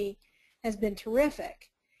for me, has been terrific.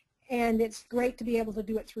 And it's great to be able to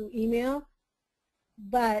do it through email.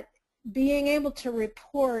 But being able to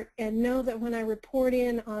report and know that when I report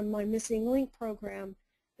in on my missing link program,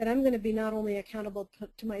 that I'm going to be not only accountable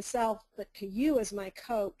to myself, but to you as my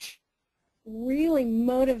coach, really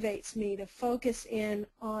motivates me to focus in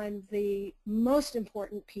on the most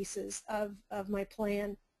important pieces of my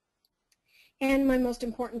plan and my most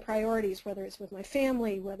important priorities, whether it's with my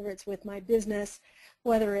family, whether it's with my business,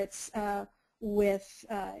 whether it's with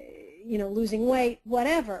losing weight,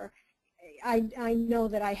 whatever. I know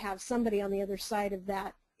that I have somebody on the other side of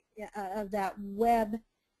that web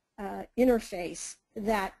interface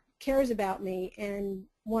that cares about me and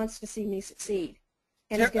wants to see me succeed.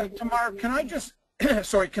 And Tamar, can I just,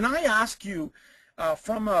 sorry, can I ask you,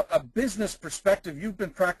 from a business perspective, you've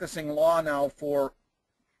been practicing law now for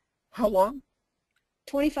how long?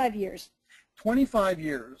 25 years. 25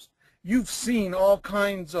 years. You've seen all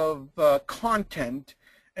kinds of content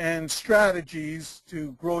and strategies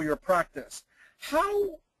to grow your practice.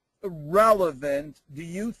 How relevant do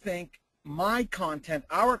you think my content,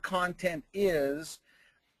 our content is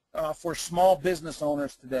for small business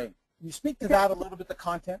owners today? Can you speak to that a little bit, the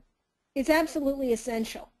content? It's absolutely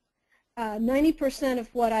essential. 90%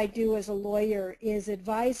 of what I do as a lawyer is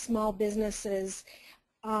advise small businesses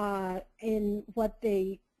in what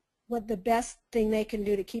the best thing they can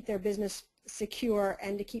do to keep their business secure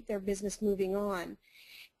and to keep their business moving on.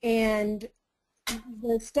 And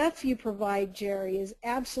the stuff you provide, Gerry, is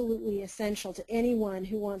absolutely essential to anyone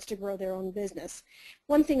who wants to grow their own business.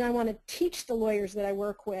 One thing I want to teach the lawyers that I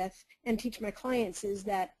work with and teach my clients is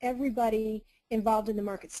that everybody involved in the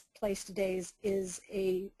marketplace today is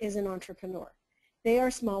an entrepreneur. They are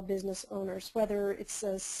small business owners, whether it's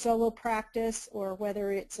a solo practice or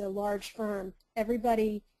whether it's a large firm.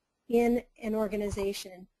 Everybody in an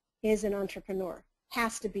organization is an entrepreneur,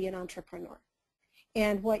 has to be an entrepreneur.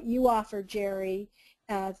 And what you offer, Gerry,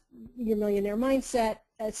 your Millionaire Mindset,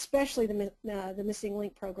 especially the Missing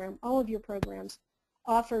Link program, all of your programs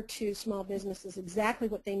offer to small businesses exactly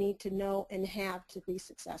what they need to know and have to be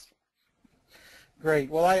successful. Great.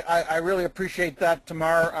 Well, I really appreciate that,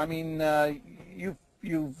 Tamar. I mean,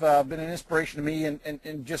 you've been an inspiration to me,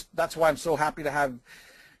 and just that's why I'm so happy to have,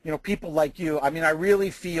 you know, people like you. I mean, I really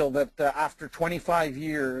feel that after 25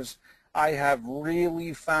 years, I have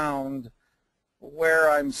really found where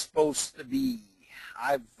I'm supposed to be.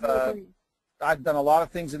 I've done a lot of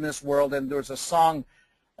things in this world, and there's a song,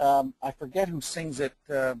 I forget who sings it,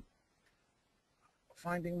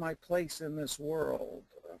 Finding My Place in This World.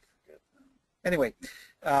 Anyway,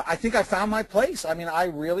 I think I found my place. I mean, I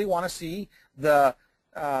really want to see the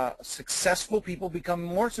successful people become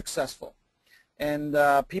more successful. And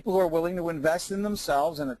people who are willing to invest in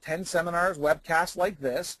themselves and attend seminars, webcasts like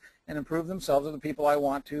this, and improve themselves are the people I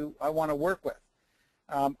want to work with.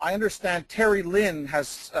 I understand Terry Lynn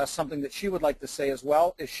has something that she would like to say as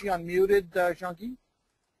well. Is she unmuted, Jean-Guy?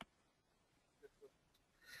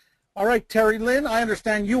 All right, Terry Lynn, I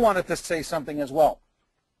understand you wanted to say something as well.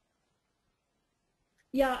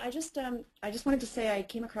 Yeah, I just wanted to say I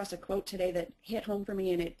came across a quote today that hit home for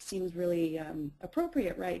me, and it seems really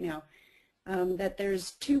appropriate right now. That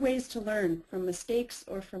there's two ways to learn, from mistakes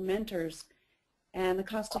or from mentors. And the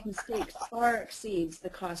cost of mistakes far exceeds the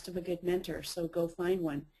cost of a good mentor, so go find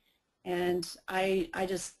one. And I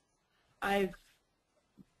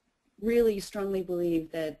really strongly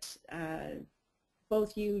believe that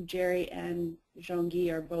both you, Gerry, and Jean-Guy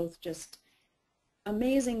are both just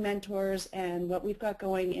amazing mentors, and what we've got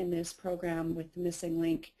going in this program with the Missing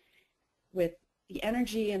Link, with the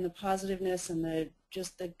energy and the positiveness and the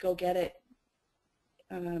go get it.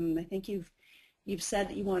 I think you've said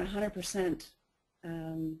that you want 100%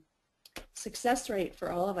 success rate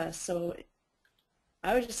for all of us. So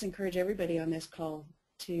I would just encourage everybody on this call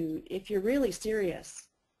to, if you're really serious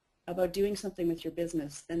about doing something with your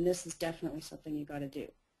business, then this is definitely something you got to do.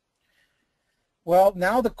 Well,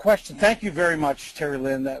 now the question, thank you very much, Terry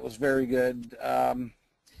Lynn, that was very good.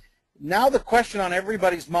 Now the question on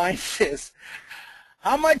everybody's mind is,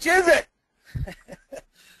 how much is it?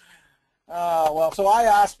 Well, so I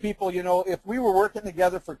asked people, you know, if we were working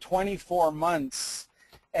together for 24 months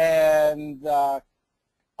and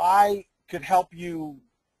I could help you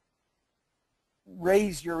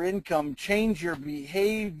raise your income, change your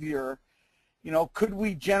behavior, you know, could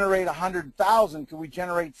we generate 100,000? Could we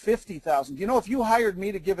generate 50,000? You know, if you hired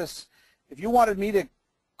me to give us, if you wanted me to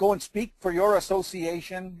go and speak for your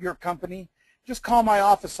association, your company, just call my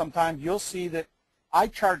office sometime. You'll see that I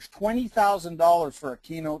charge $20,000 for a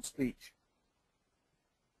keynote speech.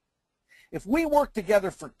 If we work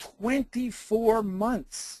together for 24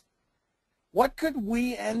 months, what could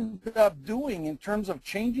we end up doing in terms of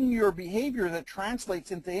changing your behavior that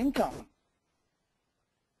translates into income?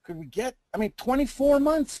 Could we get, I mean, 24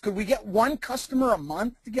 months, could we get one customer a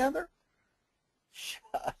month together?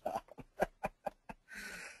 Shut up.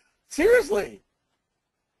 Seriously.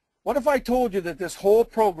 What if I told you that this whole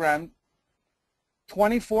program,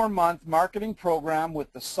 24-month marketing program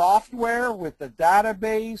with the software, with the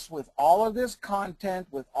database, with all of this content,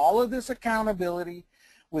 with all of this accountability,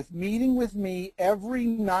 with meeting with me every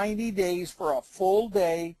 90 days for a full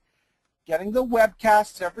day, getting the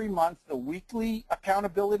webcasts every month, the weekly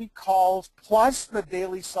accountability calls, plus the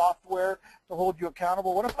daily software to hold you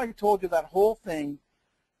accountable. What if I told you that whole thing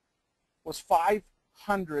was $500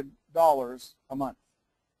 a month?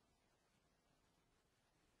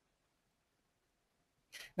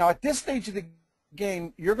 Now, at this stage of the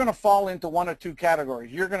game, you're going to fall into one of two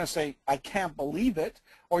categories. You're going to say, I can't believe it,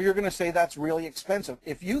 or you're going to say that's really expensive.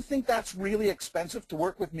 If you think that's really expensive to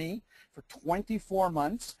work with me for 24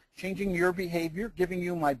 months, changing your behavior, giving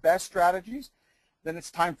you my best strategies, then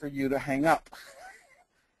it's time for you to hang up.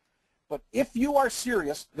 But if you are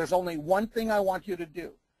serious, there's only one thing I want you to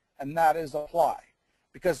do, and that is apply,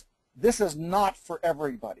 because this is not for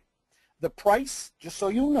everybody. The price, just so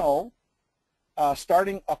you know,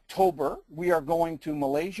 starting October, we are going to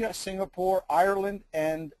Malaysia, Singapore, Ireland,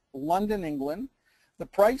 and London, England. The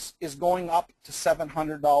price is going up to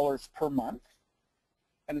 $700 per month,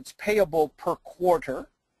 and it's payable per quarter,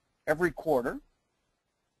 every quarter.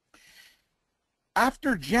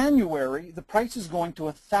 After January, the price is going to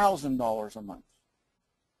 $1,000 a month.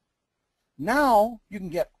 Now, you can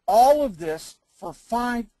get all of this for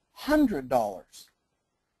 $500.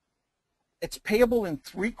 It's payable in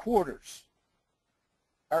 3 quarters.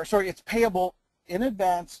 Or sorry, it's payable in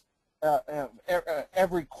advance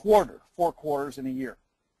every quarter, 4 quarters in a year.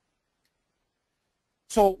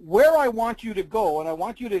 So where I want you to go, and I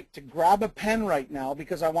want you to grab a pen right now,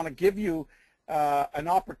 because I want to give you an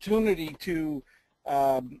opportunity to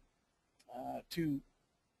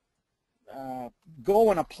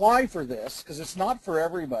go and apply for this, because it's not for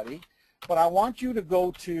everybody. But I want you to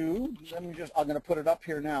go to, I'm going to put it up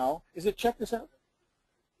here now. Check this out?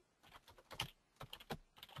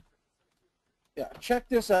 Yeah, check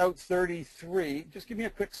this out, 33. Just give me a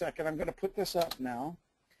quick second. I'm going to put this up now.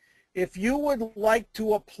 If you would like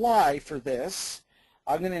to apply for this,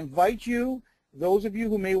 I'm going to invite you, those of you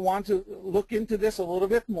who may want to look into this a little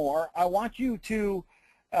bit more, I want you to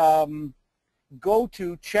go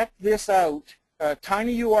to check this out,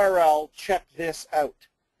 tiny URL, check this out,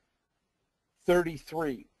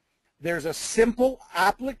 33. There's a simple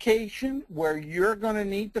application where you're going to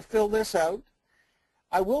need to fill this out.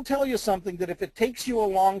 I will tell you something, that if it takes you a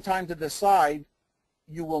long time to decide,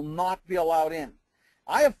 you will not be allowed in.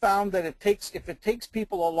 I have found that if it takes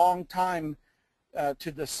people a long time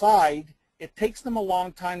to decide, it takes them a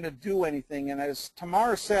long time to do anything. And as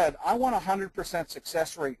Tamar said, I want a 100%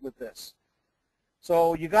 success rate with this.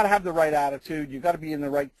 So you got to have the right attitude. You got to be in the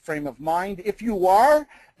right frame of mind. If you are,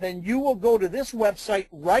 then you will go to this website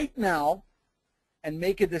right now and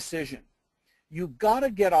make a decision. You got to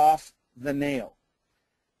get off the nail.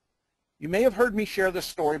 You may have heard me share this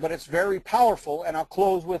story, but it's very powerful, and I'll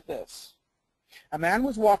close with this. A man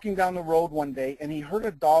was walking down the road one day, and he heard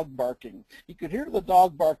a dog barking. He could hear the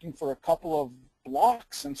dog barking for a couple of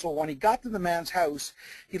blocks, and so when he got to the man's house,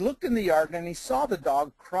 he looked in the yard, and he saw the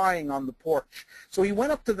dog crying on the porch. So he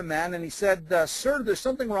went up to the man, and he said, "Sir, there's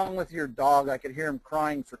something wrong with your dog. I could hear him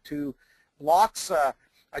crying for 2 blocks.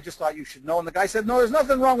 I just thought you should know." And the guy said, "No, there's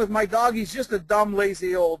nothing wrong with my dog. He's just a dumb,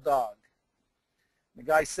 lazy old dog." The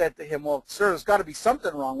guy said to him, "Well, sir, there's got to be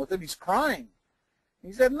something wrong with him. He's crying."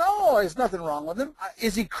 He said, "No, there's nothing wrong with him.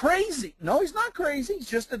 Is he crazy?" "No, he's not crazy. He's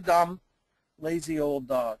just a dumb, lazy old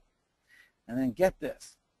dog." And then get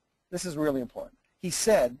this. This is really important. He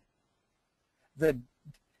said, the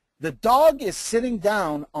dog is sitting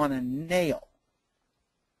down on a nail.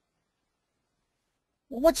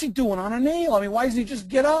 Well, what's he doing on a nail? I mean, why doesn't he just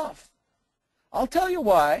get off? I'll tell you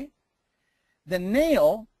why. The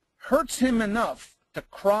nail hurts him enough to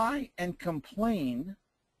cry and complain,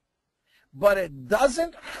 but it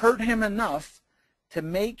doesn't hurt him enough to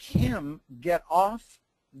make him get off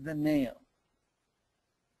the nail.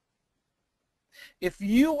 If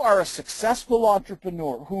you are a successful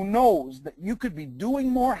entrepreneur who knows that you could be doing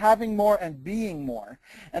more, having more, and being more,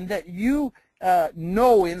 and that you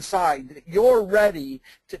know inside that you're ready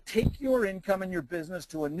to take your income and your business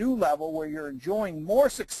to a new level where you're enjoying more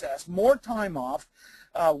success, more time off,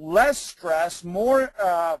 less stress, more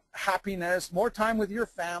happiness, more time with your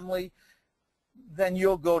family, then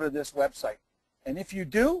you'll go to this website. And if you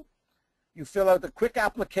do, you fill out the quick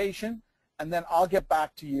application, and then I'll get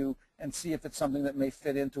back to you and see if it's something that may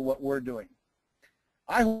fit into what we're doing.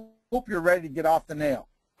 I hope you're ready to get off the nail.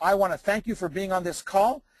 I want to thank you for being on this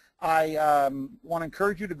call. I want to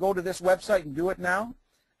encourage you to go to this website and do it now.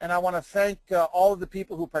 And I want to thank all of the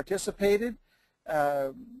people who participated.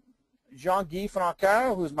 Jean-Guy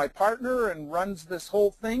Francoeur, who's my partner and runs this whole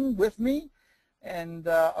thing with me. And,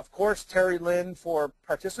 of course, Terry Lynn for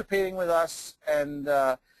participating with us and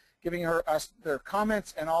giving us their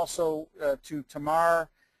comments, and also to Tamar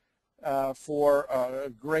for a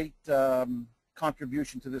great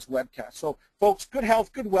contribution to this webcast. So, folks, good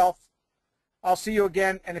health, good wealth. I'll see you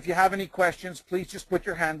again. And if you have any questions, please just put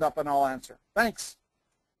your hand up and I'll answer. Thanks.